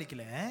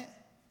மறுதலிக்கல.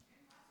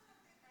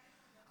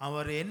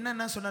 அவர்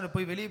என்னன்னா சொன்னார்,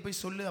 போய் வெளியே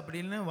போய் சொல்லு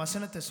அப்படின்னு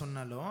வசனத்தை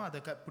சொன்னாலும் அதை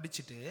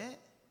பிடிச்சிட்டு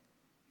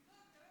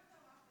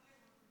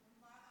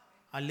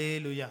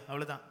அல்லேலூயா,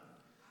 அவ்வளோதான்.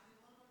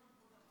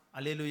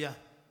 அல்லேலூயா,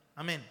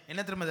 ஆமென். என்ன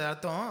தெரியுமா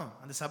அர்த்தம்?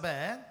 அந்த சபை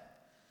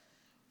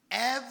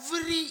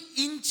எவ்ரி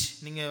இன்ச்,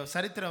 நீங்கள்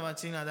சரித்திரம்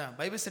வச்சிங்கன்னா, அதான்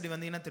பைபிள் ஸ்டடி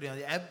வந்தீங்கன்னா தெரியும்,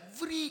 அது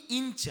எவ்ரி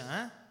இன்ச்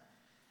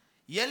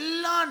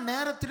எல்லா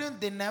நேரத்திலும்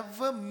they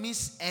never miss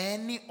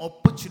any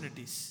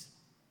opportunities.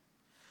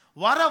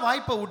 வர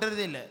வாய்ப்பை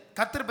விட்டுறதே இல்லை.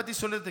 கர்த்தரை பற்றி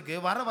சொல்கிறதுக்கு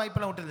வர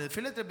வாய்ப்பெல்லாம் விட்டுறது.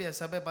 பிலடெல்பியா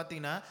சபை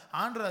பார்த்தீங்கன்னா,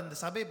 ஆண்டவர் அந்த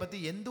சபையை பற்றி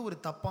எந்த ஒரு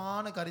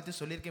தப்பான காரியத்தை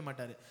சொல்லியிருக்க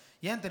மாட்டார்.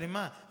 ஏன்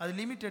தெரியுமா? அது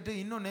லிமிட்டடு.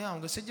 இன்னொன்று,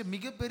 அவங்க செஞ்ச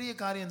மிகப்பெரிய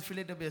காரியம்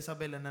பிலடெல்பியா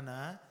சபையில்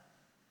என்னென்னா,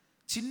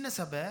 சின்ன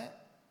சபை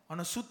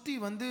ஆனால் சுற்றி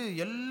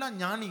எல்லாம்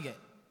ஞானிங்க,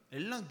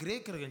 எல்லாம்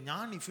கிரேக்கர்கள்,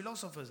 ஞானி,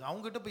 ஃபிலாசபர்ஸ்.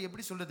 அவங்ககிட்ட போய்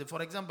எப்படி சொல்கிறது?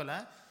 ஃபார் எக்ஸாம்பிள்,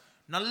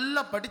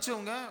 நல்லா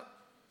படித்தவங்க,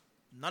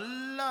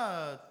 நல்லா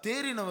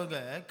தேறினவங்க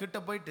கிட்ட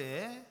போயிட்டு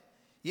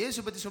இயேசு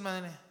பற்றி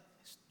சொன்னாதானே,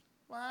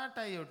 what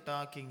are you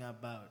talking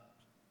about?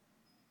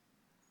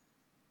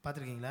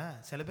 பார்த்துருக்கீங்களா?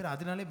 சில பேர்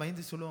அதனாலே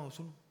பயந்து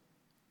சொல்லுவாங்க.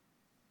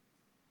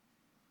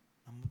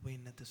 நம்ம போய்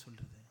என்னத்தை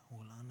சொல்கிறது?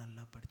 அவங்களாம்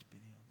நல்லா படிச்சு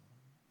பெரிய.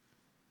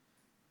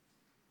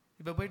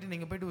 இப்போ போயிட்டு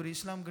நீங்கள் போயிட்டு ஒரு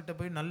இஸ்லாம் கிட்ட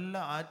போய்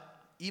நல்லா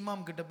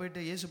ஈமாம் கிட்ட போயிட்டு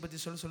இயேசு பற்றி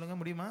சொல்லுங்க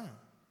முடியுமா?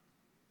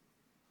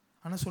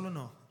 ஆனால்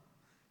சொல்லணும்,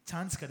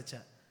 சான்ஸ்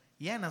கிடைச்சா.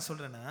 ஏன் நான்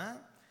சொல்கிறேன்னா,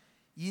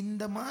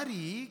 இந்த மாதிரி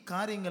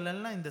காரியங்கள்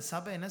எல்லாம் இந்த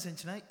சபை என்ன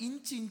செஞ்சுன்னா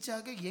இன்ச்சு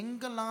இன்ச்சாக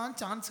எங்கெல்லாம்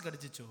சான்ஸ்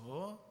கிடைச்சிச்சோ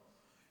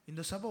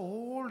இந்த சபை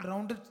ஆல்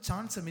ரவுண்டு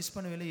சான்ஸை மிஸ்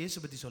பண்ணவே இல்லை.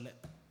 இயேசு பற்றி சொல்ல,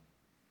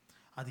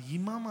 அது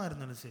இமாமா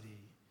இருந்தாலும் சரி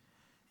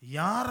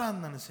யாரா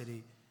இருந்தாலும் சரி,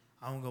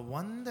 அவங்க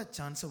வந்த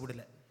சான்ஸை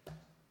விடலை.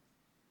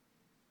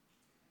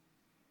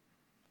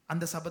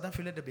 அந்த சபை தான்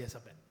பிலடெல்பியா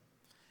சபை.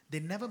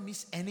 They never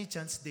miss any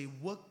chance. They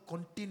work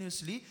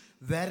continuously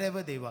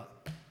wherever they were.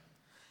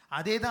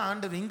 அதே தான்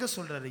ஆண்டவர் இங்க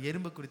சொல்றாரு,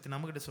 எறும்பு குறித்து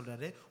நம்ம கிட்ட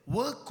சொல்றாரு,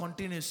 work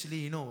continuously.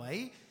 You know why?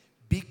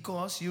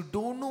 Because you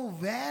don't know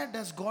where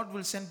does God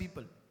will send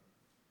people.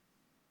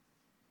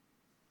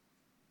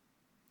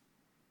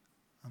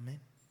 Amen.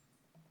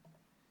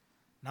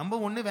 நம்ம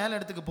ஒன்று வேலை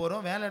இடத்துக்கு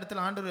போகிறோம், வேலை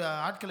இடத்துல ஆண்டவர்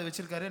ஆட்களை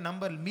வச்சிருக்காரு,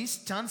 நம்ம மிஸ்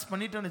சான்ஸ்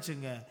பண்ணிட்டோம்னு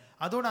வச்சுங்க,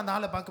 அதோட அந்த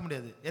ஆளை பார்க்க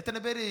முடியாது. எத்தனை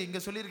பேர்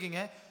இங்கே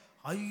சொல்லியிருக்கீங்க,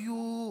 ஐயோ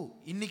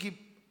இன்னைக்கு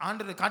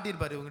ஆண்டவர்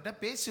காட்டியிருப்பாரு இவங்ககிட்ட,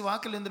 பேசி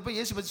வாக்கில் இருந்திருப்போம்,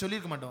 இயேசு பற்றி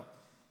சொல்லியிருக்க மாட்டோம்.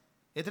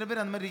 எத்தனை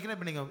பேர் அந்த மாதிரி இருக்கிற,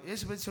 இப்போ நீங்கள்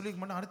இயேசு பற்றி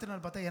சொல்லியிருக்க மாட்டோம், அடுத்த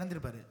நாள் பார்த்தா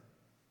இறந்துருப்பாரு.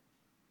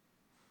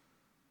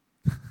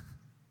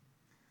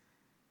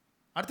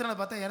 அடுத்த நாள்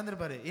பார்த்தா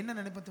இறந்துருப்பாரு. என்ன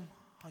நினைப்போம்,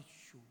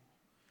 ஐயோ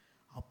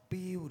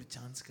அப்பயே ஒரு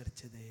சான்ஸ்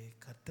கிடைச்சது,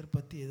 கர்த்தர்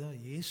பற்றி ஏதாவது,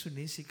 இயேசு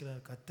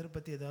நேசிக்கிறார், கர்த்தர்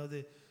பற்றி ஏதாவது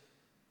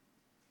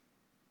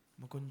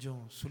நம்ம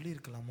கொஞ்சம்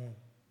சொல்லியிருக்கலாமோ,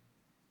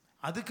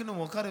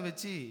 அதுக்குன்னு உட்கார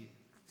வச்சு,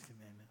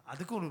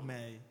 அதுக்கு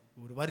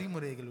ஒரு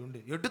வரிமுறைகள் உண்டு.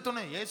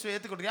 எடுத்தோன்னே இயேசு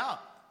ஏற்றுக்கொள்றியா,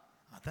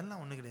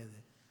 அதெல்லாம் ஒன்றும் கிடையாது.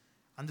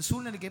 அந்த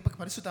சூழ்நிலைக்கு எப்போ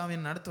பரிசுத்த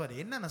ஆவியானவர் நடத்துவார்.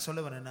 என்ன நான்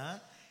சொல்ல வரேன்னா,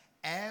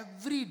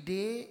 every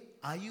day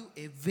are you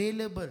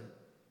available,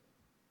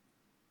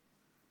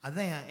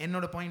 அதுதான்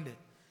என்னோட பாயிண்ட்.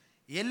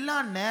 எல்லா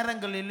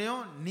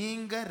நேரங்களிலும்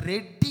நீங்க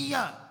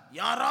ரெடியா,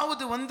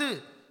 யாராவது வந்து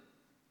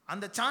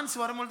அந்த சான்ஸ்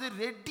வரும்பொழுது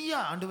ரெடியா,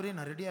 ஆண்டவரே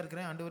நான் ரெடியா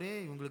இருக்கிறேன், ஆண்டவரே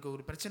இவங்களுக்கு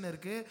ஒரு பிரச்சனை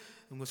இருக்கு,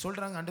 இவங்க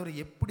சொல்றாங்க, ஆண்டவரே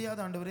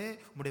எப்படியாவது, ஆண்டவரே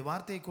உங்களுடைய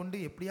வார்த்தையை கொண்டு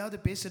எப்படியாவது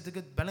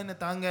பேசுறதுக்கு பலனை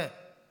தாங்க.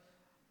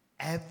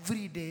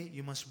 Every day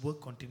you must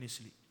work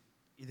continuously.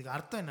 இதுக்கு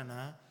அர்த்தம்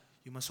என்னன்னா,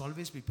 you must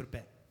always be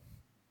prepare.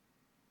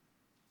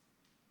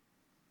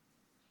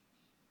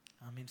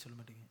 ஆமீன் சொல்ல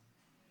மாட்டீங்க?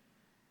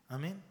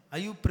 ஆமீன்.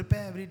 Are you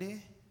prepare every day?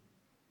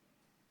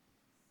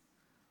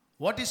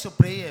 What is your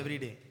prayer every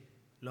day?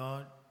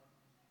 Lord,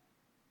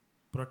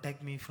 protect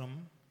me from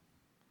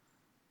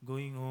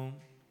going home.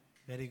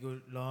 Very good.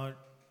 Lord,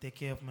 take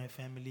care of my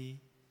family.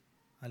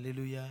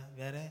 Hallelujah.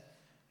 Where?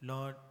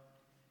 Lord,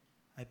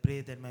 I pray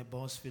that my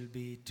boss will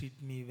be treat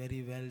me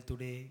very well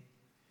today.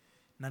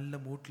 நல்ல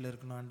மூட்டில்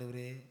இருக்கணும்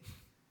ஆண்டவரே,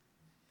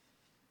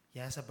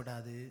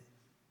 ஏசப்படாது,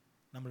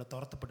 நம்மளை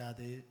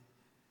துரத்தப்படாது.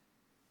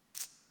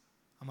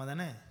 ஆமாம்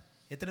தானே?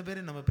 எத்தனை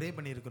பேர் நம்ம pray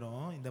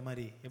பண்ணியிருக்கிறோம் இந்த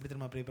மாதிரி? எப்படி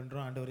தெரியுமா ப்ரே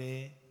பண்ணுறோம்? ஆண்டவரே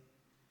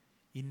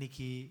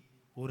இன்னைக்கு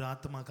ஒரு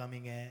ஆத்மா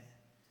காமிங்க,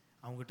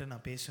 அவங்ககிட்ட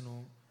நான்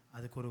பேசணும்,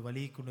 அதுக்கு ஒரு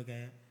வழி கொடுங்க,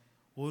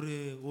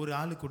 ஒரு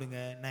ஆள் கொடுங்க,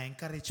 நான்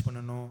என்கரேஜ்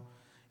பண்ணணும்.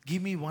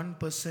 Give me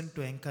 1%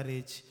 to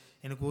encourage.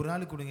 எனக்கு ஒரு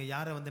ஆள் கொடுங்க,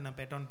 யாரை வந்து நான்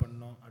பெட் ஆன்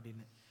பண்ணணும்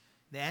அப்படின்னு.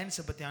 இந்த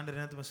ஆன்ஸை பற்றி ஆண்டவர்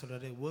என்ன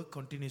சொல்கிறாரு? Work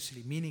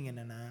continuously. மீனிங்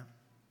என்னென்னா,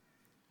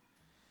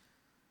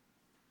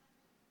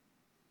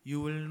 யூ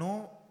வில் நோ,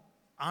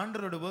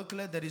 ஆண்டவரோட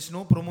ஒர்க்கில் there is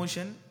no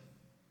promotion,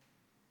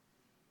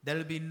 there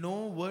will be no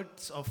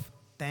words of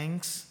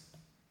thanks.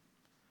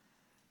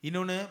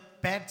 இன்னொன்று,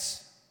 பேட்ஸ்,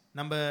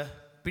 நம்ம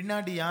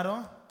பின்னாடி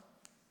யாரும்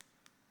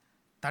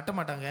தட்ட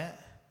மாட்டாங்க,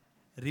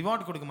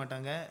 ரிவார்ட் கொடுக்க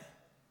மாட்டாங்க,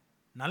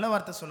 நல்ல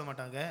வார்த்தை சொல்ல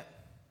மாட்டாங்க.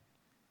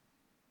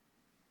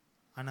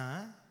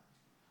 ஆனால்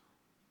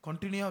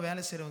கண்டினியூவாக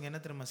வேலை செய்கிறவங்க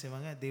என்ன தெரியுமா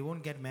செய்வாங்க? தே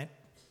won't get mad,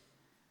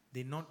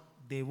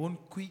 they won't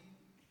quit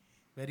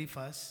very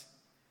fast.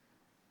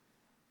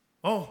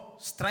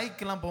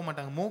 ஸ்ட்ரைக்கெலாம் போக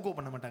மாட்டாங்க, மோகோ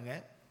பண்ண மாட்டாங்க.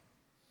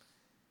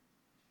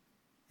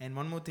 அண்ட்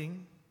ஒன் மோர் திங்,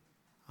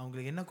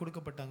 அவங்களுக்கு என்ன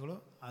கொடுக்கப்பட்டாங்களோ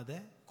அதை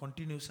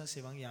கண்டினியூஸாக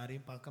செய்வாங்க,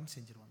 யாரையும் பார்க்காம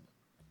செஞ்சுருவாங்க.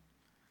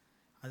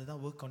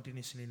 அதுதான் ஒர்க்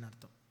கண்டினியூஸ்லின்னு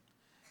அர்த்தம்.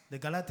 இந்த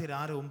கலாத்தியர்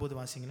 6:9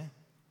 வாசிங்களேன்.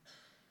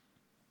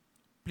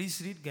 Please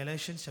read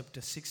Galatians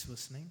chapter 6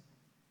 verse 9.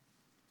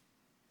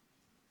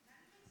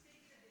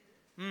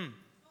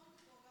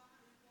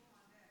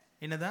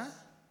 என்னதான்?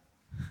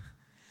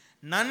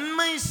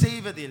 நன்மை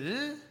செய்வதில்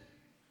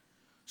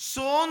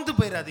சோர்ந்து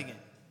போயிடாதீங்க.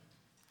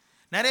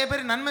 நிறைய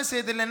பேர் நன்மை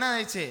செய்வதில் என்ன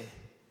ஆயிடுச்சு?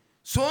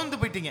 சோர்ந்து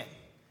போயிட்டீங்க.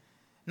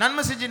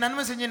 நன்மை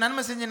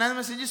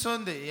செஞ்சு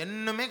சோர்ந்து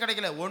என்னமே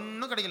கிடைக்கல,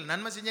 ஒன்றும் கிடைக்கல.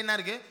 நன்மை செஞ்சு என்ன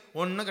இருக்கு?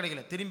 ஒன்றும்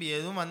கிடைக்கல. திரும்பி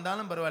எதுவும்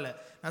வந்தாலும் பரவாயில்ல.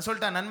 நான்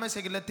சொல்லிட்டேன், நன்மை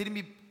செய்யல,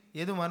 திரும்பி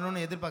எதுவும்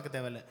வரணும்னு எதிர்பார்க்க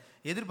தேவையில்லை.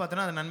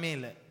 எதிர்பார்த்தனா அது நன்மையே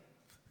இல்லை.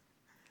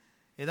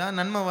 ஏதாவது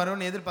நன்மை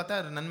வரணும்னு எதிர்பார்த்தா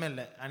அது நன்மை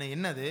இல்லை. ஆனால்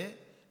என்னது?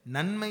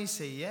 நன்மை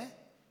செய்ய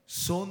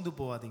சோர்ந்து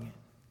போவாதீங்க.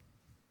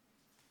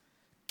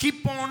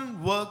 Keep on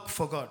work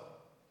for God.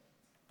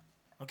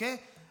 Okay.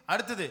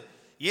 அடுத்தது,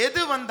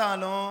 எது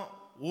வந்தாலும்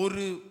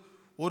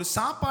ஒரு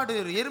சாப்பாடு,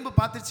 எறும்பு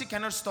பார்த்துருச்சு,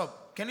 cannot stop.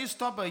 Can you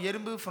stop a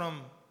எறும்பு from?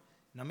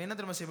 நம்ம என்ன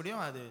தெரியுமா செய்ய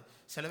முடியும்? அது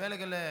சில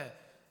வேளைகளில்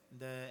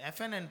இந்த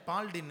எஃப்என் அண்ட்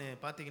பால்டின்னு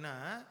பார்த்தீங்கன்னா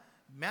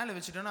மேலே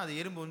வச்சுட்டோன்னா அது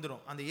எறும்பு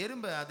வந்துடும். அந்த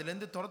எறும்பை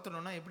அதுலேருந்து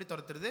துரத்தணும்னா எப்படி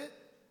துரத்துறது?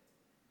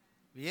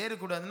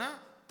 ஏறக்கூடாதுன்னா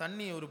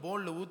தண்ணி ஒரு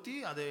பவுலில் ஊற்றி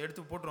அதை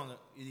எடுத்து போட்டுருவாங்க,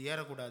 இது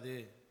ஏறக்கூடாது,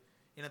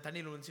 ஏன்னா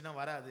தண்ணியில் விழுந்துச்சுன்னா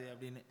வராது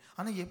அப்படின்னு.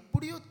 ஆனால்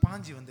எப்படியோ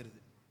பாஞ்சி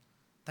வந்துடுது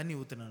தண்ணி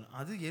ஊற்றுனாலும்.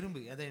 அது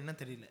எறும்பு, அதை என்ன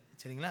தெரியல,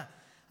 சரிங்களா?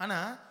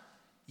 ஆனால்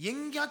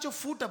எங்கேயாச்சும்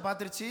ஃபூட்டை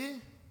பார்த்துருச்சு,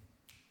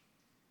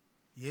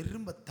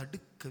 எறும்பை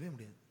தடுக்கவே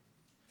முடியாது.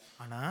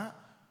 ஆனால்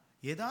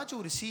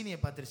ஏதாச்சும் ஒரு சீனியை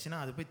பார்த்துருச்சுன்னா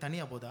அது போய்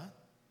தனியாக போதா?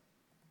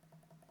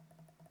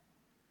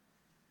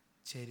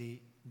 சரி,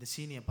 இந்த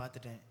சீனியை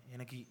பார்த்துட்டேன்,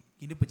 எனக்கு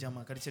இனிப்பு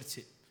ஜாமான்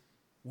கடிச்சிருச்சு,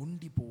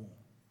 உண்டி போவோம்,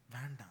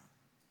 வேண்டாம்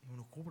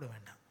இவனை கூப்பிட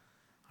வேண்டாம்,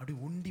 அப்படி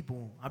உண்டி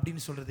போவோம்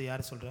அப்படின்னு சொல்றது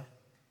யார் சொல்ற?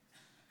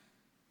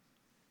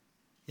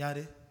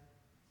 யாரு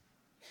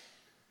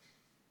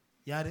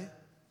யாரு?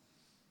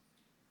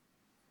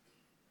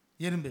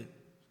 எறும்பு.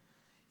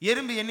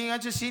 எறும்பு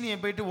என்னையாச்சும் சீனியை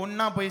போயிட்டு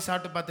ஒன்னா போய்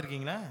சாப்பிட்டு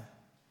பார்த்துருக்கீங்களா?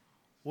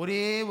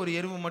 ஒரே ஒரு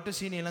எறும்பு மட்டும்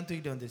சீனியெல்லாம்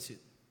தூக்கிட்டு வந்துருச்சு,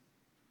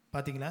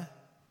 பார்த்தீங்களா?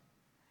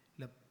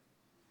 இல்லை,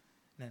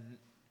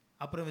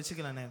 அப்புறம்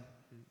வச்சுக்கலாண்ணே,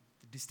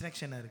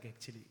 டிஸ்ட்ராக்ஷனாக இருக்கு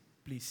actually.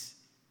 Please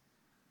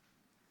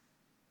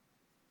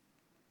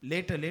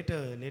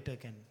later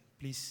can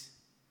please,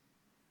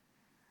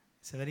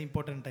 it's a very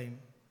important time,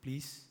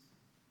 please.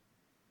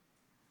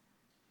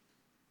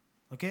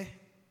 Okay,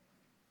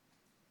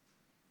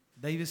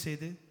 தயவு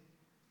செய்து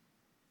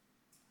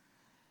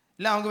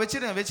இல்லை, அவங்க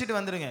வச்சுட்டு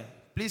வந்துடுங்க.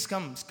 Please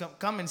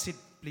come and sit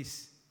please.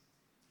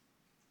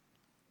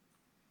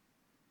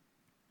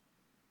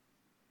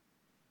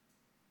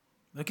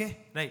 Okay,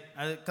 right,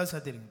 அது கல்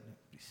சாத்திடுங்க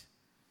ப்ளீஸ்.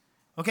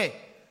 ஓகே,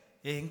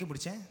 எங்கே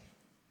முடித்தேன்?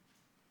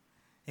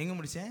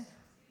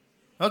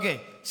 ஓகே,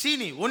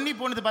 சீனி ஒன்னி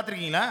போனது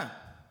பார்த்துருக்கீங்களா?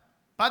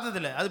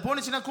 பார்த்ததில்ல. அது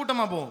போனுச்சுன்னா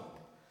கூட்டமாக போகும்.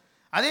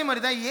 அதே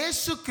மாதிரி தான்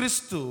இயேசு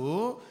கிறிஸ்து.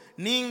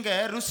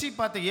 நீங்கள் ருசி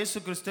பார்த்த இயேசு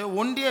கிறிஸ்து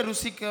ஒண்டியே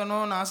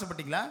ருசிக்கணும்னு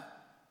ஆசைப்பட்டீங்களா?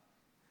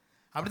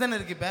 அப்படி தானே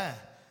இருக்கு. இப்போ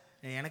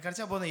எனக்கு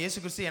கிடைச்சா போதும், இயேசு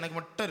கிறிஸ்து எனக்கு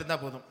மட்டும்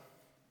இருந்தால் போதும்,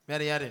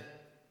 வேற யாரு?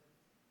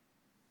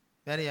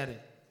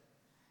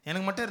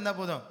 எனக்கு மட்டும் இருந்தால்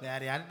போதும்,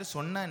 வேற யார்கிட்ட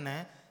சொன்னா என்ன?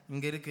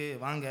 இங்கே இருக்கு,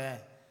 வாங்க,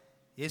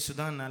 இயேசு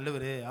தான்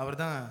நல்லவர்,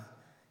 அவர் தான்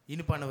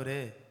இனிப்பானவர்,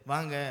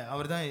 வாங்க,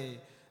 அவர் தான்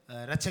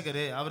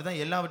ரட்சகர், அவர்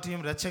தான்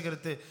எல்லாவற்றையும்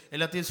ரட்சகர்த்து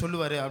எல்லாத்தையும்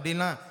சொல்லுவார்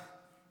அப்படின்லாம்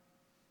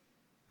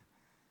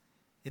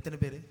எத்தனை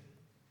பேர்?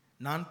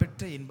 நான்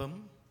பெற்ற இன்பம்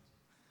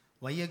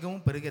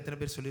வையகமும் பெருக எத்தனை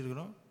பேர்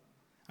சொல்லியிருக்கிறோம்?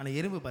 ஆனால்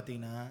எறும்பு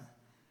பார்த்தீங்கன்னா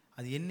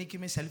அது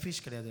என்றைக்குமே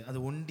செல்ஃபிஷ் கிடையாது. அது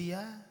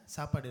ஒண்டியாக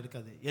சாப்பாடு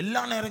எடுக்காது,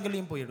 எல்லா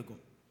நேரங்களையும் போய்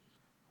எடுக்கும்.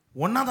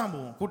 ஒன்றா தான்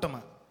போவோம்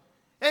கூட்டமாக.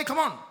 ஏய்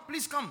கமான்,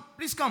 ப்ளீஸ்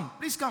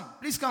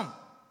கம்.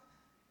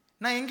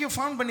 நான் எங்கேயும்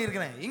ஃபவுண்ட்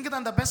பண்ணியிருக்கிறேன், இங்கே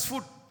தான் the best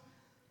food,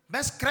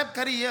 best crab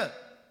கறி,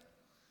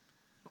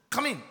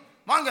 கமின்,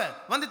 வாங்க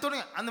வந்து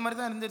தொடுங்க. அந்த மாதிரி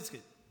தான் இருந்துருச்சு.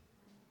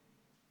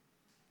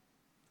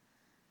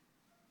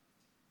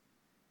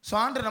 ஸோ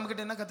ஆண்டவர்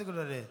நம்மக்கிட்ட என்ன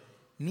கற்றுக்கிறாரு?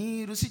 நீ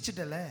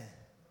ருசிச்சிட்டல,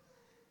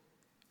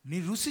 நீ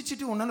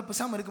ருசிச்சுட்டு உன்னால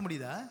பேசாமல் இருக்க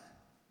முடியுதா?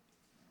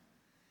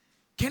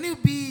 கேன் யூ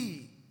பி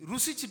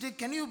ருசிச்சுட்டு,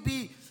 can you be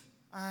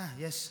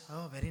yes,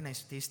 oh very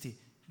nice, tasty,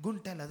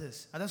 good tell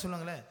others. அதான்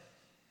சொல்லுவாங்களே,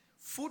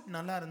 ஃபுட்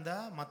நல்லா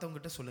இருந்தால்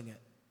மற்றவங்ககிட்ட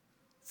சொல்லுங்கள்,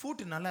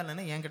 ஃபுட் நல்லா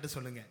இல்லைன்னா என்கிட்ட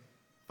சொல்லுங்கள்.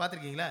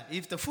 பார்த்துருக்கீங்களா?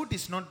 If the food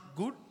is not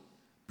good,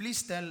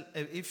 please tell.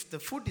 If the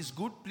food is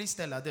good, please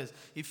tell others.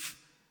 If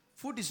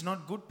food is not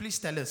good, please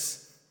tell us.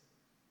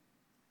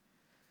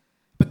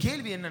 இப்ப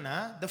கேள்வி என்னன்னா,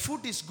 the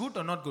food is good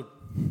or not good?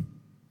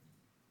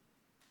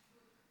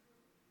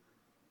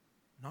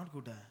 Not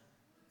good.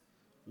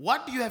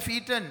 What you have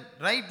eaten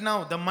right now,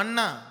 the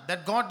manna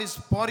that God is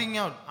pouring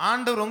out,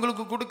 ஆண்டவர்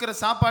உங்களுக்கு கொடுக்கிற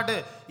சாப்பாடு,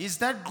 is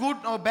that good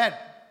or bad?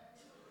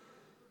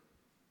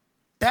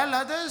 Tell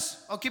others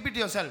or keep it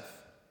yourself?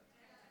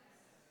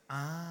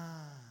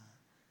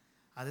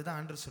 அதுதான்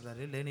ஆண்டவர்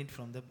சொல்றாரு, learn it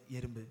from the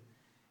எறும்பு.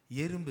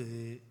 எறும்பு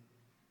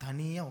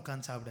தனியாக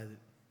உட்காந்து சாப்பிடாது,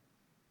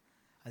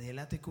 அது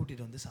எல்லாத்தையும்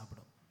கூட்டிகிட்டு வந்து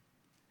சாப்பிடும்.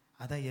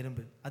 அதான்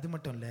எறும்பு. அது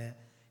மட்டும் இல்லை,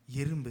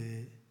 எறும்பு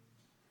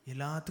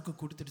எல்லாத்துக்கும்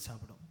கொடுத்துட்டு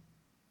சாப்பிடும்.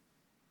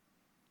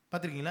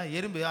 பார்த்துருக்கீங்களா?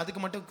 எறும்பு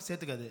அதுக்கு மட்டும்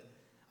சேர்த்துக்காது,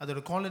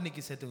 அதோட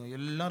காலனிக்கு சேர்த்துக்கும்,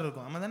 எல்லாரும்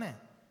இருக்கும். ஆமாம் தானே?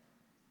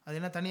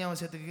 அது என்ன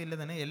தனியாக சேர்த்துக்க இல்லை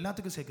தானே,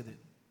 எல்லாத்துக்கும் சேர்க்குது.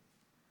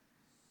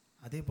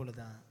 அதே போல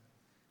தான்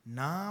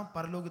நான்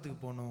பரலோகத்துக்கு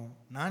போகணும்,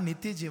 நான்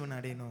நித்திய ஜீவன்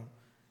அடையணும்,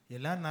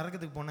 எல்லாரும்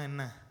நரகத்துக்கு போனால்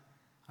என்ன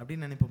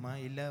அப்படின்னு நினைப்போமா?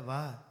 இல்லை, வா,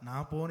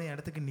 நான் போன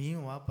இடத்துக்கு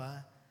நீயும் வாப்பா,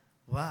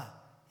 வா,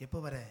 எப்போ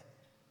வர,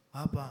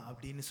 வாப்பா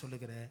அப்படின்னு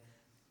சொல்லுகிற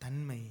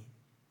தன்மை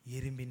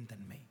எறும்பின்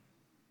தன்மை.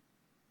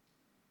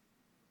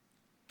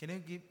 Can you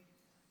give?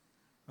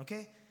 ஓகே,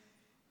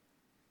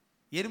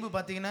 எறும்பு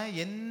பார்த்தீங்கன்னா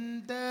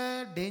எந்த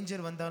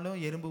டேஞ்சர் வந்தாலும்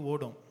எறும்பு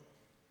ஓடும்.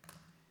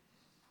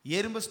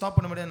 எறும்பு ஸ்டாப்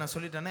பண்ண முடியாது, நான்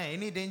சொல்லிட்டேனே.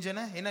 எனி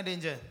டேஞ்சர்னா என்ன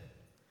டேஞ்சர்?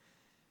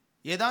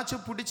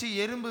 ஏதாச்சும் பிடிச்சி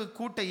எறும்பு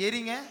கூட்ட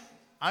எரிங்க,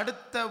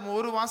 அடுத்த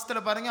ஒரு மாசத்துல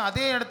பாருங்க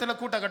அதே இடத்துல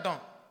கூட்ட கட்டும்.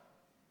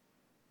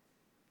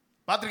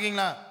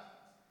 பார்த்துருக்கீங்களா?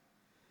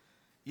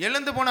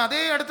 எழுந்து போன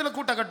அதே இடத்துல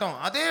கூட்ட கட்டும்,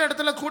 அதே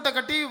இடத்துல கூட்ட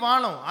கட்டி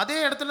வாழும், அதே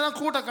இடத்துல தான்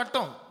கூட்ட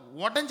கட்டும்,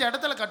 உடஞ்ச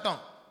இடத்துல கட்டும்.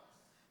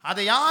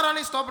 அதை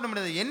யாராலையும் ஸ்டாப் பண்ண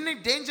முடியாது. என்ன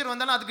டேஞ்சர்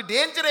வந்தாலும் அதுக்கு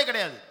டேஞ்சரே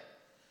கிடையாது.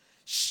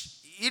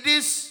 இட்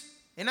இஸ்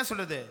என்ன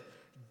சொல்றது,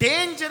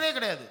 டேஞ்சரே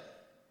கிடையாது.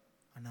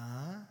 ஆனா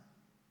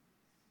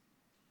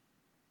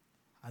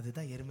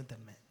அதுதான்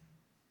எருமைத்தன்மை.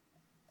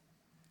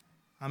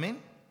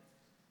 ஆமீன்.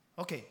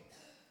 Okay,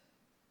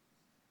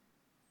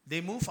 they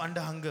move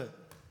under hunger.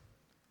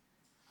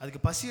 அதுக்கு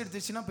பசி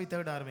எடுத்துச்சுன்னா போய்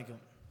தேட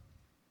ஆரம்பிக்கும்.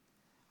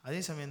 அதே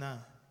சமயம் தான்,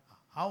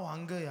 how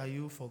hungry are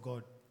you for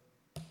God?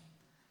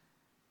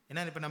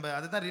 ஏன்னா இப்போ நம்ம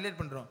அதை தான் ரிலேட்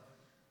பண்ணுறோம்.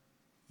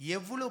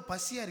 எவ்வளோ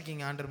பசியாக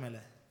இருக்கீங்க ஆண்டவர்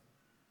மேலே?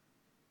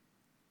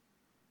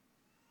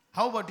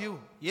 How about you?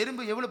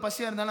 எறும்பு எவ்வளோ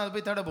பசியாக இருந்தாலும் அது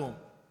போய் தேட போகும்.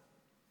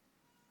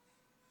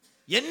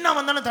 என்ன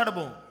வந்தாலும் தேட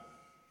போகும்.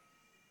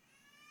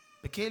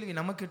 இந்த கேள்வி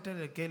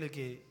நம்மக்கிட்ட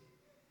கேள்விக்கு,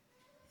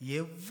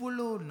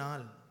 எவ்வளோ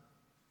நாள்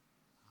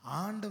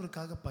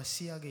ஆண்டவருக்காக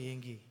பசியாக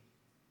ஏங்கி,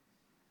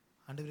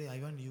 ஆண்டவரே I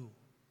want you,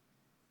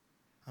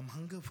 I'm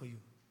hunger for you,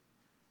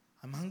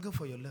 I'm hunger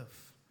for your love,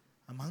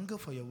 I'm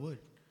hunger for your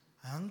word,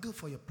 I hunger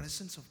for your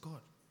presence of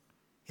God.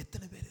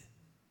 எத்தனை பேர்?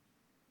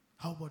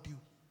 How about you?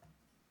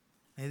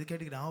 நான் எது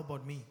கேட்டுக்கிறேன், how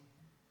about me?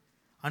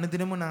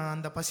 அனுதினமும் நான்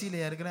அந்த பசியில்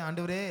இருக்கிறேன்.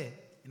 ஆண்டவரே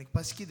எனக்கு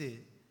பசிக்குது,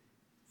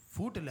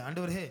 ஃபுட் இல்லை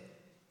ஆண்டவரே,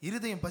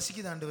 இருதயம்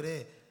பசிக்குது ஆண்டவரே,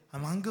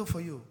 I'm hunger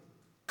for you,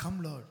 come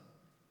lord,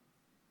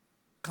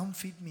 come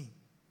feed me.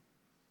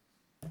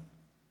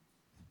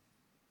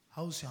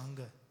 How's your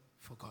hunger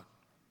for God?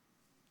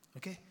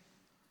 Okay?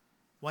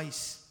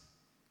 Wise.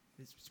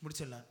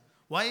 முடிச்சிடலாம்.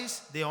 Wise,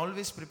 they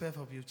always prepare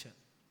for future.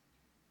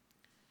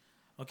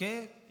 Okay,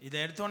 இதை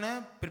எடுத்தோன்னே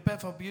ப்ரிப்பேர்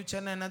ஃபார்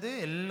ஃபியூச்சர்னு என்னது,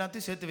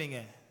 எல்லாத்தையும் சேர்த்து வைங்க.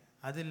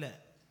 அது இல்லை.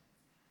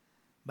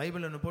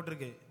 பைபிள் ஒன்று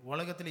போட்டிருக்கு,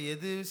 உலகத்தில்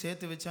எது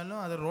சேர்த்து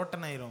வச்சாலும் அது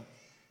ரோட்டன் ஆயிரும்.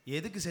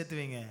 எதுக்கு சேர்த்து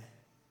வைங்க?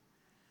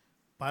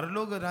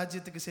 பரலோக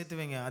ராஜ்யத்துக்கு சேர்த்து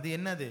வைங்க. அது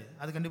என்னது?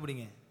 அது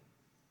கண்டுபிடிங்க.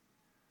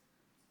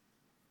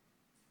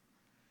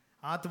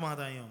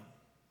 ஆத்மாதாயம்.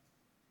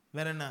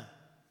 வேற என்ன?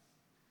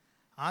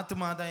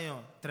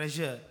 ஆத்மாதாயம்,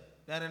 ட்ரெஷர்.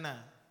 வேற என்ன?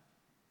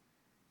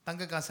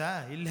 தங்க காசா?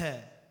 இல்லை.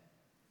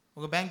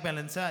 உங்கள் பேங்க்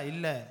பேலன்ஸா?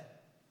 இல்லை.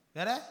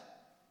 வேற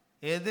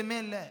எதுவுமே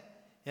இல்லை.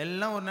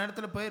 எல்லாம் ஒரு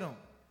நேரத்தில் போயிடும்.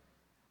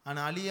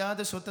 ஆனால்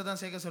அழியாத சொத்தை தான்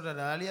சேர்க்க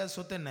சொல்கிறாரு. அழியாத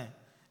சொத்து என்ன?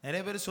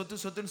 நிறைய பேர்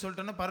சொத்து சொத்துன்னு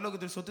சொல்லிட்டோன்னா,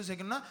 பரலோகத்துக்கு சொத்து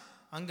சேர்க்கணும்னா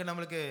அங்கே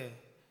நம்மளுக்கு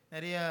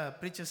நிறைய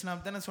ப்ரீச்சர்ஸ்லாம்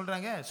அப்படி தானே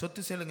சொல்கிறாங்க,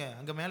 சொத்து சேருங்க,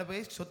 அங்கே மேலே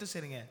போய் சொத்து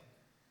சேருங்க.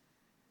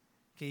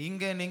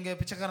 இங்கே நீங்கள்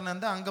பிச்சைக்காரனாக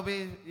இருந்தால் அங்கே போய்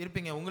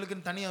இருப்பீங்க.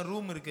 உங்களுக்குன்னு தனியாக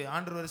ரூம் இருக்குது.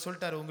 ஆண்டவர்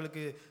சொல்லிட்டாரு,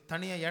 உங்களுக்கு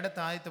தனியாக இடத்த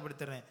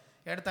ஆயத்தப்படுத்துறேன்.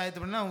 இடத்த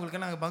ஆயத்தப்படுத்தினா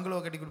உங்களுக்கு நாங்கள்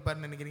பங்களோவை கட்டி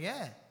கொடுப்பாருன்னு நினைக்கிறீங்க?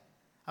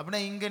 அப்படின்னா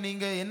இங்கே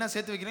நீங்கள் என்ன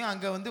சேர்த்து வைக்கிறீங்க,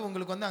 அங்கே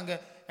உங்களுக்கு அங்கே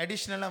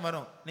அடிஷ்னலாக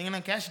வரும். நீங்கள்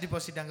நான் கேஷ்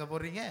டிபாசிட் அங்கே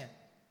போடுறீங்க.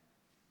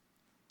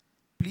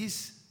 Please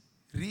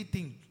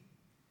rethink.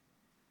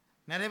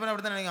 நிறைய பேர்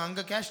அப்படி தான் நினைக்கிறேன்,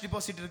 அங்கே கேஷ்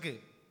டிபாசிட்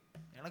இருக்குது,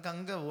 எனக்கு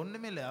அங்கே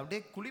ஒன்றுமே இல்லை,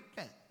 அப்படியே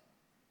குளிப்பேன்.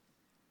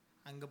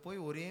 அங்கே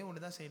போய் ஒரே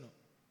ஒன்று தான் செய்யணும்.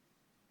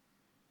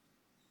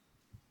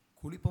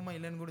 குளிப்போமா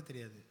இல்லைன்னு கூட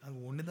தெரியாது, அங்கே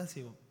ஒன்று தான்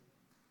செய்வோம்.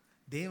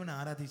 தேவனை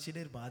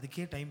ஆராதிச்சுட்டே இருப்போம்.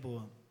 அதுக்கே டைம்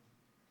போவோம்.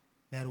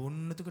 வேறு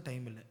ஒன்றுத்துக்கும்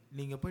டைம் இல்லை.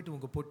 நீங்கள் போய்ட்டு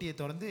உங்கள் பொட்டியை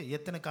திறந்து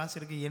எத்தனை காசு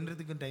இருக்குது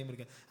என்றதுக்கும் டைம்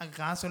இருக்குது. அங்கே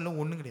காசு எல்லாம்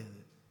ஒன்றும்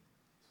கிடையாது.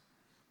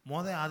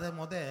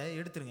 அதை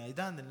எடுத்துருங்க.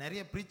 இதான் அந்த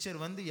நிறைய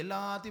ப்ரீச்சர்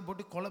எல்லாத்தையும்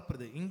போட்டு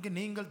குழப்புறது. இங்கே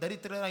நீங்கள்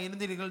தரித்திரராக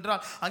இருந்தீர்கள்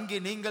என்றால் அங்கே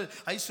நீங்கள்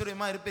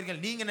ஐஸ்வர்யமாக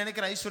இருப்பீர்கள். நீங்கள்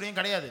நினைக்கிற ஐஸ்வர்யம்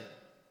கிடையாது.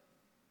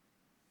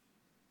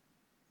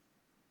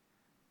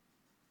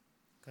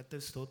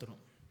 கர்த்தர்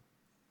ஸ்தோத்திரம்.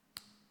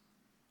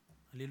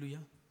 அல்லேலூயா.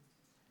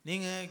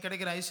 நீங்கள்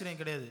கிடைக்கிற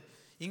ஐஸ்வர்யம் கிடையாது.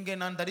 இங்கே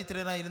நான்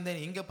தரித்திரராக இருந்தேன்,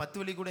 இங்கே 10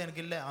 வழி கூட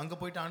எனக்கு இல்லை, அங்கே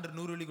போயிட்டு ஆண்டவர்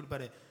 100 வழி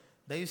கொடுப்பாரு.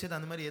 தயவுசெய்து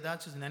அந்த மாதிரி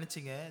ஏதாச்சும்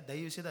நினச்சிங்க,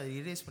 தயவுசெய்து அதை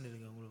இரேஸ்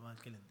பண்ணிடுங்க உங்கள்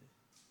வாழ்க்கையிலேருந்து.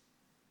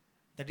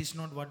 That is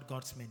not what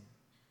God's mean.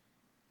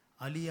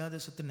 அழியாத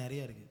சொத்து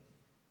நிறையா இருக்குது.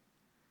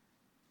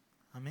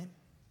 ஆமென்.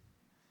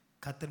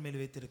 கர்த்தர்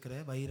மேல் வைத்திருக்கிற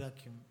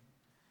வைராக்கியம்,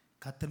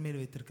 கர்த்தர்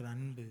மேல் வைத்திருக்கிற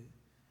அன்பு,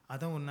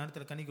 அதான் ஒரு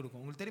நேரத்தில் கனி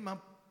கொடுக்கும். உங்களுக்கு தெரியுமா?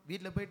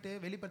 வீட்டில் போயிட்டு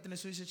வெளிப்படுத்தின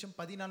சுவிசேஷம்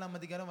 14ஆம்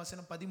அதிகாரம்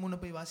வசனம் 13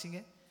 போய்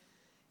வாசிங்க.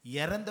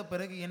 இறந்த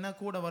பிறகு என்ன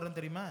கூட வரும்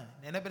தெரியுமா?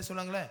 என்ன பேர்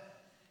சொல்லுவாங்களே,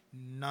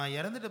 நான்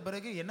இறந்துட்ட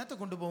பிறகு என்னத்தை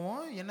கொண்டு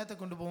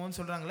போவோம்னு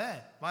சொல்கிறாங்களே.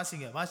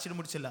 வாசிங்க, வாசிட்டு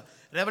முடிச்சிடலாம்.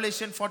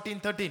 ரெவலேஷன்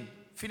 14:13.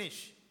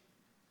 ஃபினிஷ்.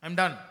 I'm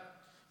done.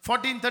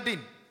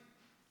 14:13.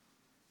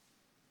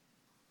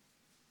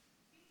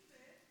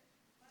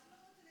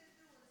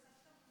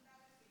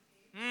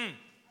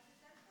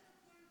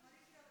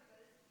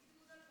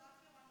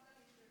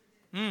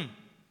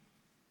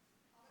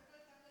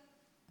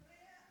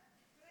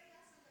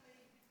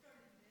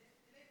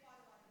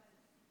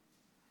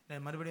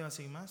 மறுபடியும்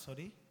வாசிக்குமா?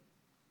 சாரி,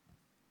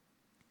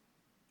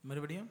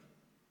 மறுபடியும்.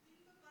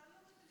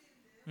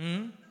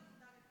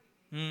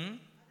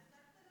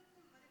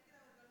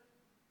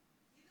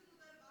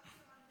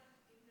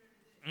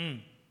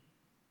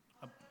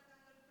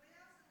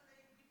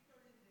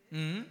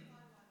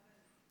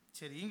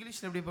 சரி,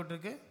 இங்கிலீஷ்ல எப்படி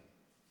போட்டிருக்கு?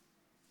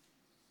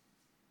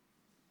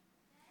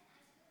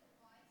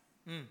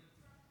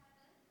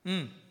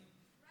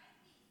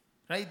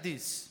 Write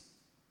this.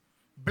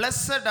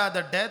 Blessed are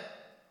the dead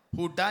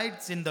who died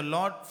in the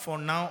Lord from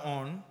now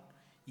on.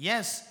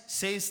 Yes,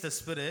 says the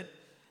Spirit,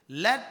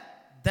 let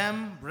them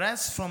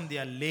rest from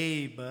their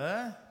labor,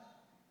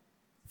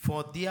 for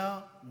their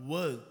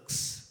works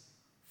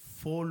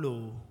follow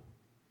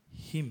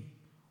him.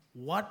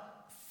 What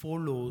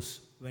follows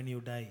when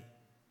you die?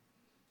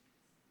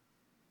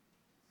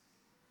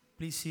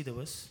 Please see the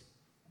verse.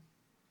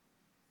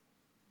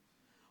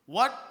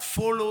 What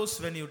follows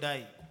when you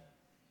die?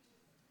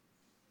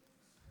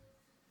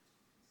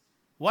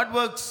 What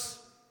works?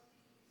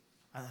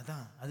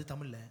 அதான் அது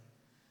தமிழ்ல.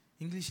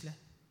 இங்கிலீஷ்ல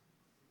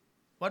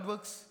what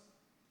works?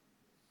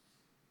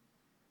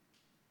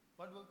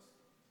 What works?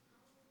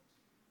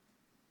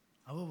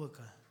 our work.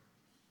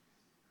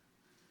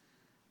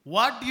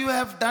 What you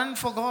have done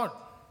for God.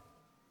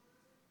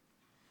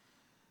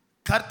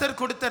 கர்த்தர்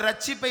கொடுத்த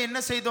ரட்சிப்பை என்ன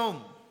செய்தோம்?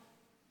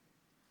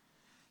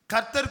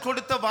 கர்த்தர்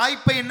கொடுத்த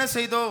வாய்ப்பை என்ன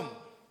செய்தோம்?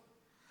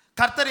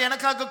 கர்த்தர்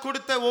எனக்காக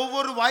கொடுத்த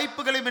ஒவ்வொரு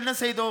வாய்ப்புகளையும் என்ன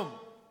செய்தோம்?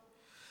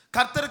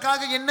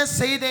 கர்த்தருக்காக என்ன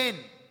செய்தேன்?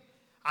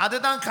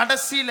 அதுதான்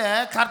கடைசியில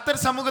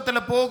கர்த்தர்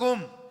சமூகத்தில்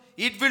போகும்.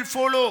 It will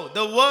follow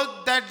the work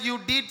that you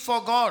did for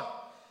God.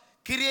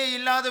 கிரியை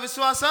இல்லாத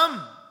விசுவாசம்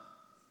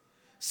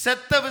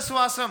செத்த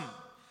விசுவாசம்.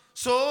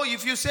 So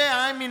if you say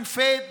I am in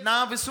faith,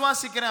 நான்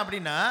விசுவாசிக்கிறேன்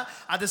அப்படின்னா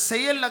அது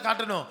செயல்ல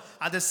காட்டணும்.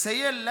 அது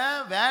செயல்ல,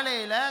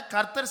 வேலையில,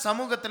 கர்த்தர்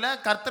சமூகத்துல,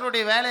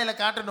 கர்த்தருடைய வேலையில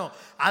காட்டணும்.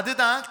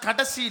 அதுதான்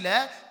கடைசியில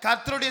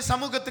கர்த்தருடைய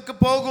சமூகத்துக்கு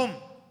போகும்.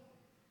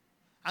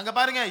 அங்க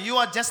பாருங்க, you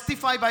are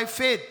justified by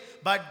faith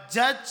but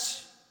judge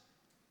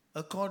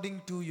according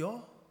to your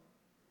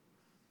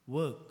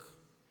work.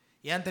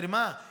 ஏன்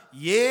தெரியுமா?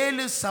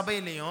 7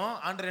 சபையிலையும்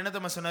ஆண்டவர் என்ன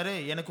தெரியுமா சொன்னாரு?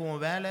 எனக்கு உன்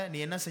வேலை, நீ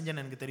என்ன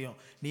செஞ்சன்னு எனக்கு தெரியும்,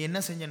 நீ என்ன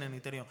செஞ்சன்னு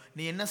எனக்கு தெரியும்,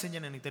 நீ என்ன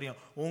செஞ்சன்னு எனக்கு தெரியும்,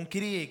 உன்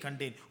கிரியை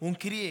கண்டேன், உன்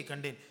கிரியை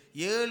கண்டேன்.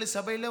 7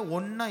 சபையில்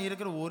ஒன்றா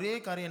இருக்கிற ஒரே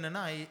காரியம்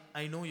என்னன்னா,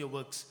 I know your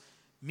works.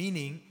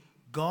 Meaning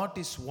God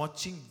is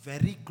watching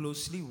very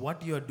closely what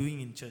you are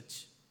doing in church,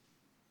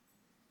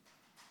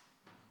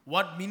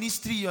 what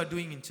ministry you are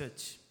doing in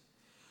church,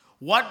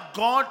 what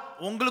God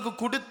உங்களுக்கு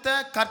கொடுத்த,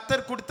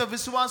 கர்த்தர் கொடுத்த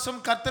விசுவாசம்,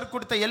 கர்த்தர்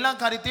கொடுத்த எல்லா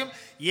காரியத்தையும்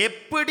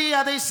எப்படி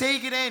அதை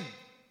செய்கிறேன்?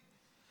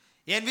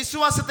 என்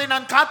விசுவாசத்தை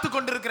நான் காத்து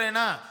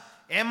கொண்டிருக்கிறேனா?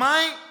 am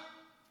I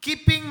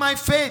keeping my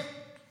faith?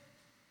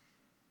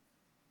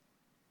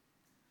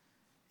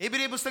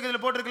 எபிரேய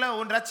புத்தகத்தில் போட்டிருக்கல,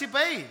 உன்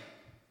ரட்சிப்பை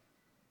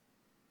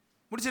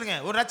முடிச்சிருங்க.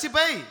 ஒரு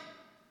ரட்சிப்பை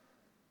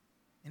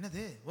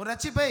என்னது? ஒரு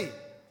ரட்சிப்பை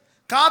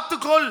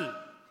காத்துக்கொள்.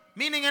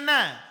 மீனிங் என்ன?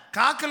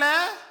 காக்கல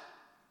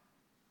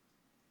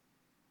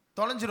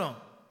தொலைஞ்சிரும்,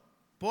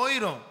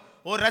 போயிடும்.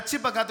 ஒரு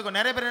ரட்சிப்பை காத்துக்கோ.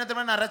 நிறைய பேர் என்ன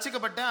தெரியுமா, நான்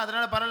ரட்சிக்கப்பட்டேன்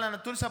அதனால பரவாயில்ல,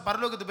 நான் துரிசா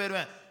பரலோகத்துக்கு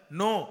போயிடுவேன்.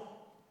 நோ,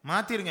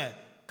 மாத்திருங்க.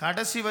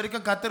 கடைசி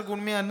வரைக்கும் கர்த்தருக்கு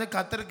உண்மையா இருந்து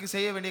கர்த்தருக்கு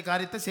செய்ய வேண்டிய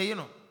காரியத்தை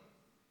செய்யணும்.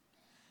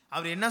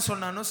 அவர் என்ன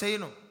சொன்னானோ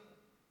செய்யணும்.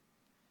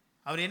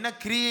 அவர் என்ன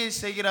கிரியை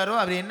செய்கிறாரோ,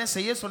 அவர் என்ன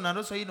செய்ய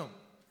சொன்னாரோ செய்யணும்.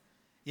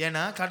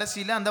 ஏன்னா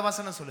கடைசியில் அந்த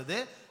வசனம் சொல்லுது,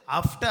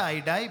 after I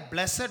tie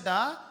blessed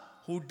are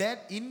who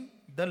dead in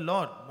the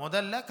Lord.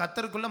 முதல்ல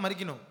கர்த்தருக்குள்ள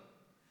மரிக்கணும்.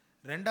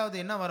 ரெண்டாவது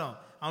என்ன வரும்?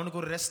 அவனுக்கு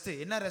ஒரு ரெஸ்ட்.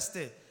 என்ன ரெஸ்ட்?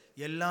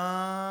 எல்லா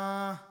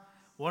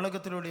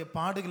உலகத்தினுடைய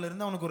பாடுகள்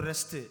இருந்து அவனுக்கு ஒரு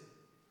ரெஸ்ட்.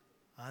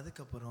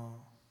 அதுக்கப்புறம்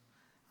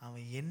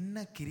அவன்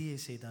என்ன கிரியை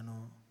செய்தானோ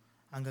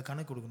அங்கே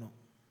கணக்கு கொடுக்கணும்.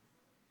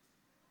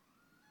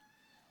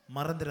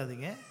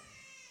 மறந்துடாதீங்க,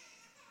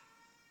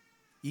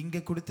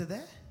 இங்கே கொடுத்தத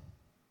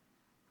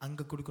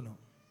அங்கே கொடுக்கணும்,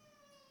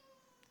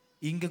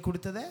 இங்கே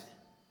கொடுத்தத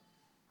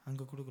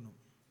அங்கே கொடுக்கணும்.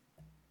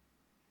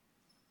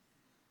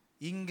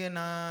 இங்கே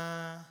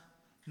நான்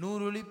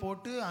 100 வழி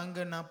போட்டு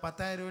அங்கே நான்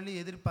 10,000 வழி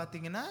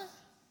எதிர்பார்த்தீங்கன்னா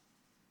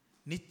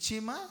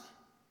நிச்சயமா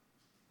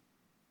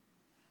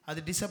அது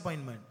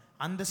டிசப்பாயின்மெண்ட்.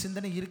 அந்த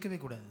சிந்தனை இருக்கவே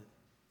கூடாது.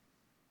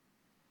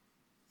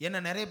 ஏன்னா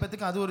நிறைய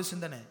பேத்துக்கு அது ஒரு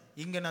சிந்தனை.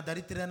 இங்கே நான்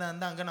தரித்திரனா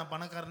இருந்தால் அங்கே நான்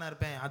பணக்காரனா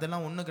இருப்பேன்.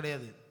 அதெல்லாம் ஒன்றும்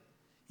கிடையாது.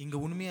 இங்கே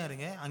உண்மையாக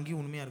இருங்க,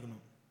 அங்கேயும் உண்மையாக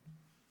இருக்கணும்.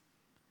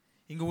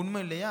 இங்கே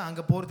உண்மை இல்லையா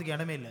அங்கே போகிறதுக்கு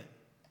இடமே இல்லை.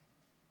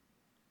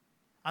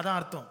 அதான்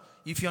அர்த்தம்.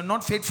 If you R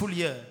not faithful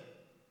here,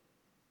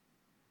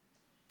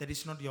 that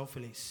is not your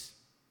place.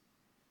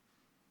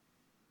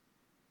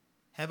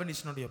 Heaven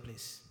is not your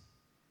place.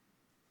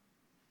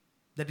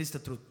 That is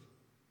the truth.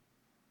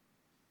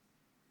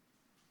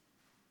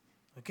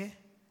 Okay,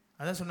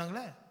 அதான்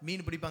சொன்னாங்களே,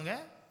 மீன் பிடிப்பாங்க,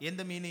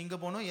 எந்த மீன் இங்கே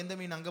போகணும், எந்த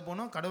மீன் அங்கே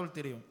போகணும் கடவுள்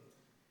தெரியும்.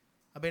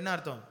 அப்போ என்ன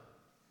அர்த்தம்?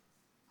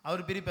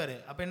 அவர் பிரிப்பார்.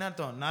 அப்போ என்ன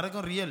அர்த்தம்?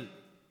 நரகம் ரியல்,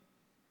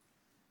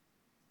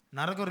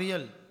 நரகம்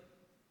ரியல்.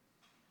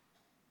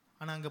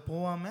 ஆனால் அங்கே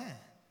போகாமல்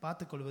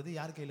பார்த்துக்கொள்வது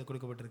யார் கையில்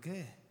கொடுக்கப்பட்டிருக்கு?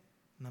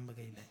 நம்ம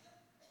கையில்.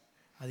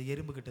 அது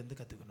எறும்புக்கிட்ட இருந்து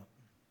கற்றுக்கணும்.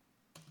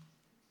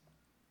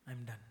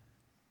 I'm ton.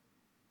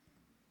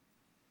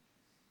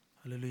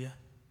 ஹல்லேலூயா.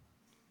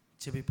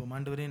 ஜெபிப்போம்.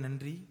 ஆண்டவரே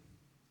நன்றி.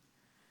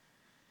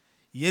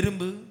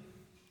 எறும்பு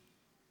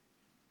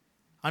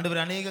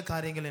ஆண்டவர் அநேக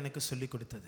காரியங்கள் எனக்கு சொல்லிக் கொடுத்தது.